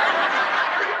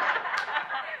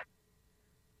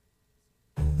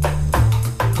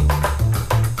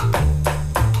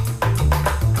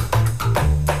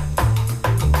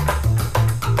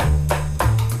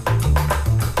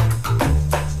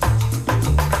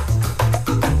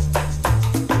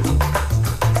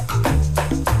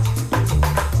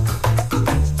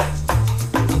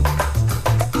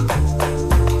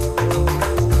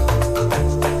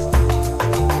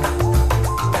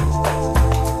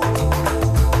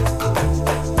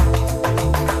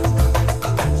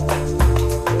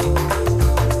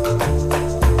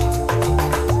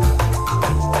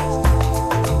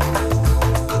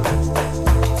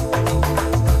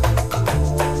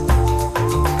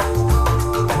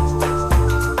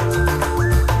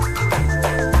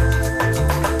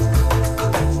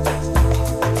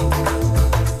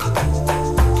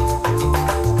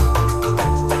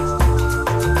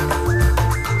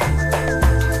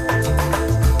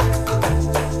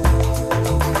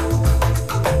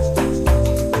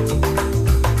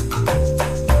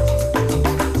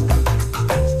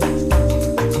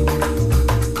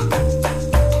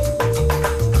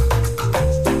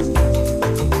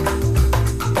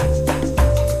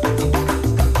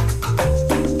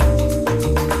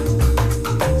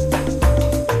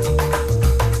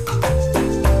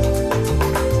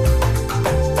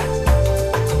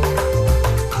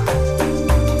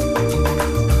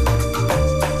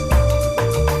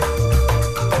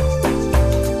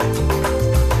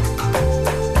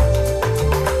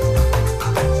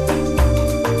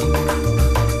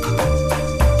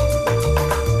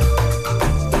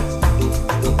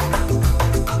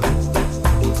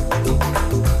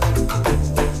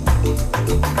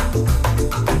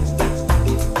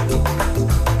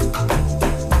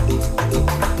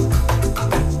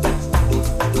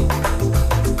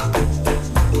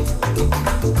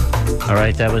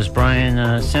 right, that was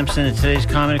Brian Simpson in today's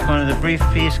Comedy Corner. The brief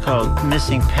piece called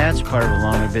Missing Pets, part of a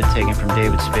longer bit taken from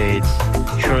David Spade's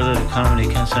short-lived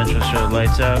comedy Central show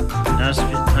Lights Out. Now it's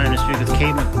time to speak with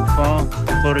Kate McFall,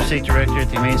 Florida State Director at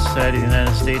the Humane Society of the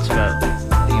United States, about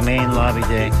the Humane Lobby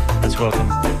Day. Let's welcome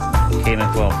Kate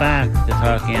McFall back to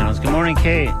Talking Animals. Good morning,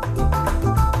 Kate.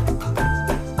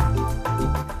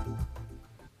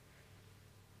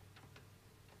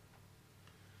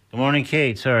 Good morning,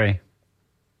 Kate. Sorry.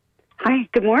 Hi,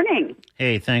 good morning.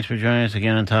 Hey, thanks for joining us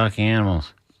again on Talking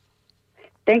Animals.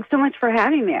 Thanks so much for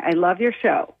having me. I love your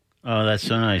show. Oh, that's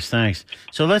so nice. Thanks.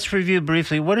 So let's review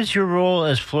briefly. What is your role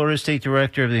as Florida State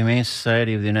Director of the Humane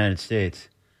Society of the United States?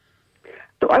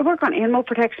 So I work on animal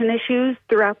protection issues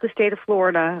throughout the state of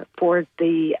Florida for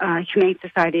the Humane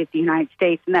Society of the United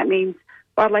States, and that means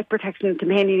wildlife protection and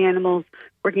companion animals,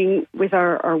 working with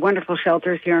our wonderful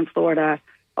shelters here in Florida,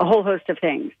 a whole host of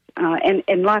things,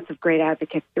 and lots of great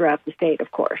advocates throughout the state, of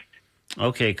course.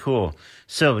 Okay, cool.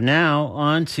 So now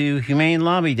on to Humane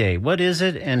Lobby Day. What is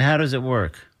it and how does it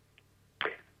work?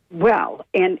 Well,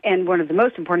 and one of the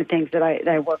most important things that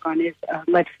I work on is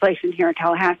legislation here in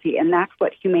Tallahassee, and that's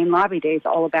what Humane Lobby Day is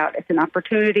all about. It's an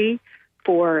opportunity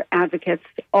for advocates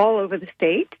all over the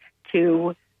state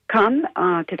to come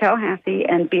to Tallahassee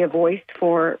and be a voice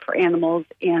for animals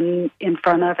in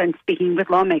front of and speaking with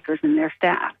lawmakers and their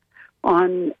staff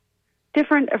on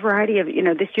a variety of,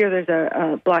 this year there's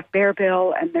a black bear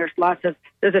bill, and there's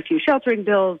a few sheltering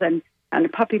bills and a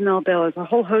puppy mill bill. There's a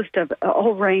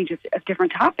whole range of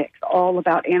different topics all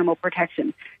about animal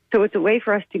protection. So it's a way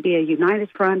for us to be a united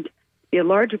front, be a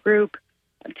large group,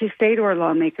 to say to our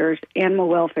lawmakers, animal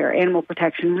welfare, animal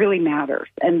protection really matters.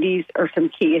 And these are some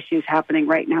key issues happening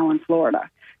right now in Florida.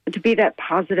 But to be that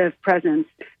positive presence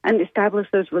and establish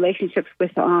those relationships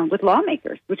with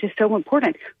lawmakers, which is so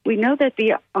important. We know that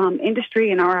the industry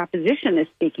and our opposition is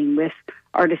speaking with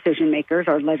our decision makers,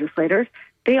 our legislators.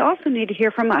 They also need to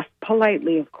hear from us,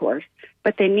 politely, of course,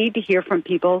 but they need to hear from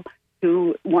people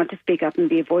who want to speak up and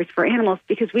be a voice for animals,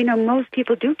 because we know most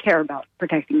people do care about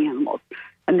protecting animals.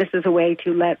 And this is a way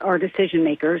to let our decision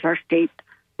makers, our state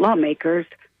lawmakers,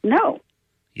 know.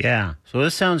 Yeah, so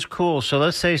this sounds cool. So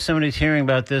let's say somebody's hearing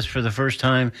about this for the first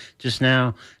time just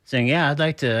now, saying, "Yeah, I'd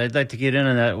like to get in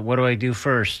on that. What do I do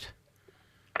first?"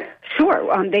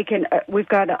 Sure, they can. We've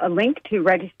got a link to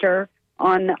register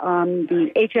on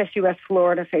the HSUS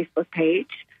Florida Facebook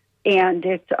page, and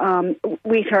it's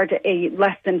we charge a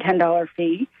less than $10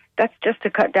 fee. That's just to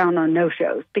cut down on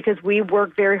no-shows, because we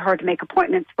work very hard to make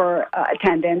appointments for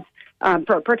attendance,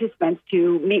 for participants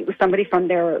to meet with somebody from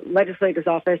their legislator's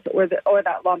office or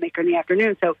that lawmaker in the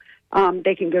afternoon. So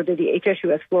they can go to the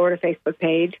HSUS Florida Facebook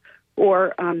page,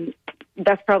 or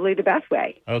that's probably the best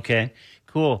way. Okay,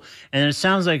 cool. And it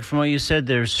sounds like from what you said,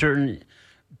 there's certain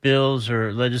bills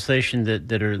or legislation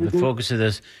that are the focus of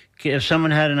this. If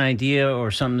someone had an idea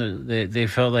or something that they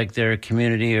felt like their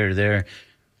community or their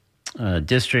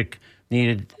district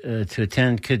needed to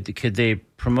attend, could they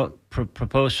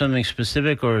propose something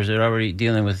specific, or is it already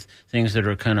dealing with things that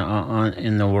are kind of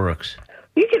in the works?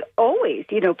 You could always,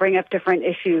 bring up different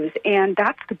issues, and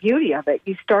that's the beauty of it.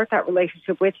 You start that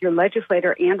relationship with your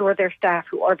legislator and or their staff,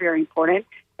 who are very important,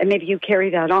 and maybe you carry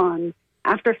that on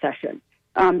after session.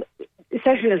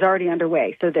 Session is already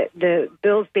underway, so that the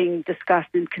bills being discussed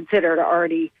and considered are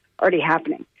already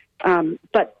happening.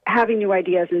 But having new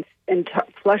ideas and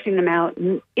flushing them out,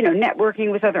 and,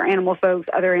 networking with other animal folks,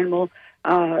 other animal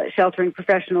sheltering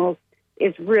professionals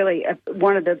is really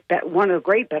one of the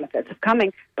great benefits of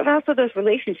coming. But also those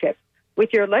relationships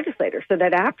with your legislators, so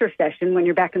that after session, when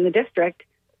you're back in the district,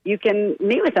 you can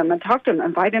meet with them and talk to them,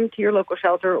 invite them to your local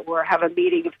shelter, or have a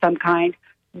meeting of some kind,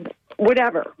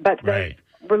 whatever. But right.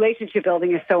 The relationship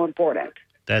building is so important.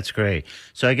 That's great.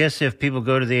 So I guess if people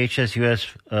go to the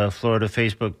HSUS Florida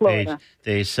Facebook page,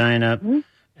 they sign up,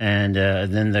 and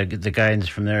then the guidance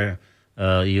from there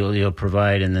you'll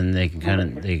provide, and then they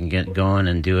can get going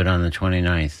and do it on the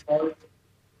 29th.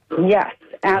 Yes,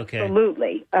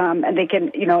 absolutely. Okay. And they can,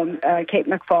 Kate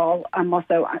McFall. I'm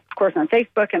also, of course, on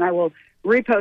Facebook, and I will repost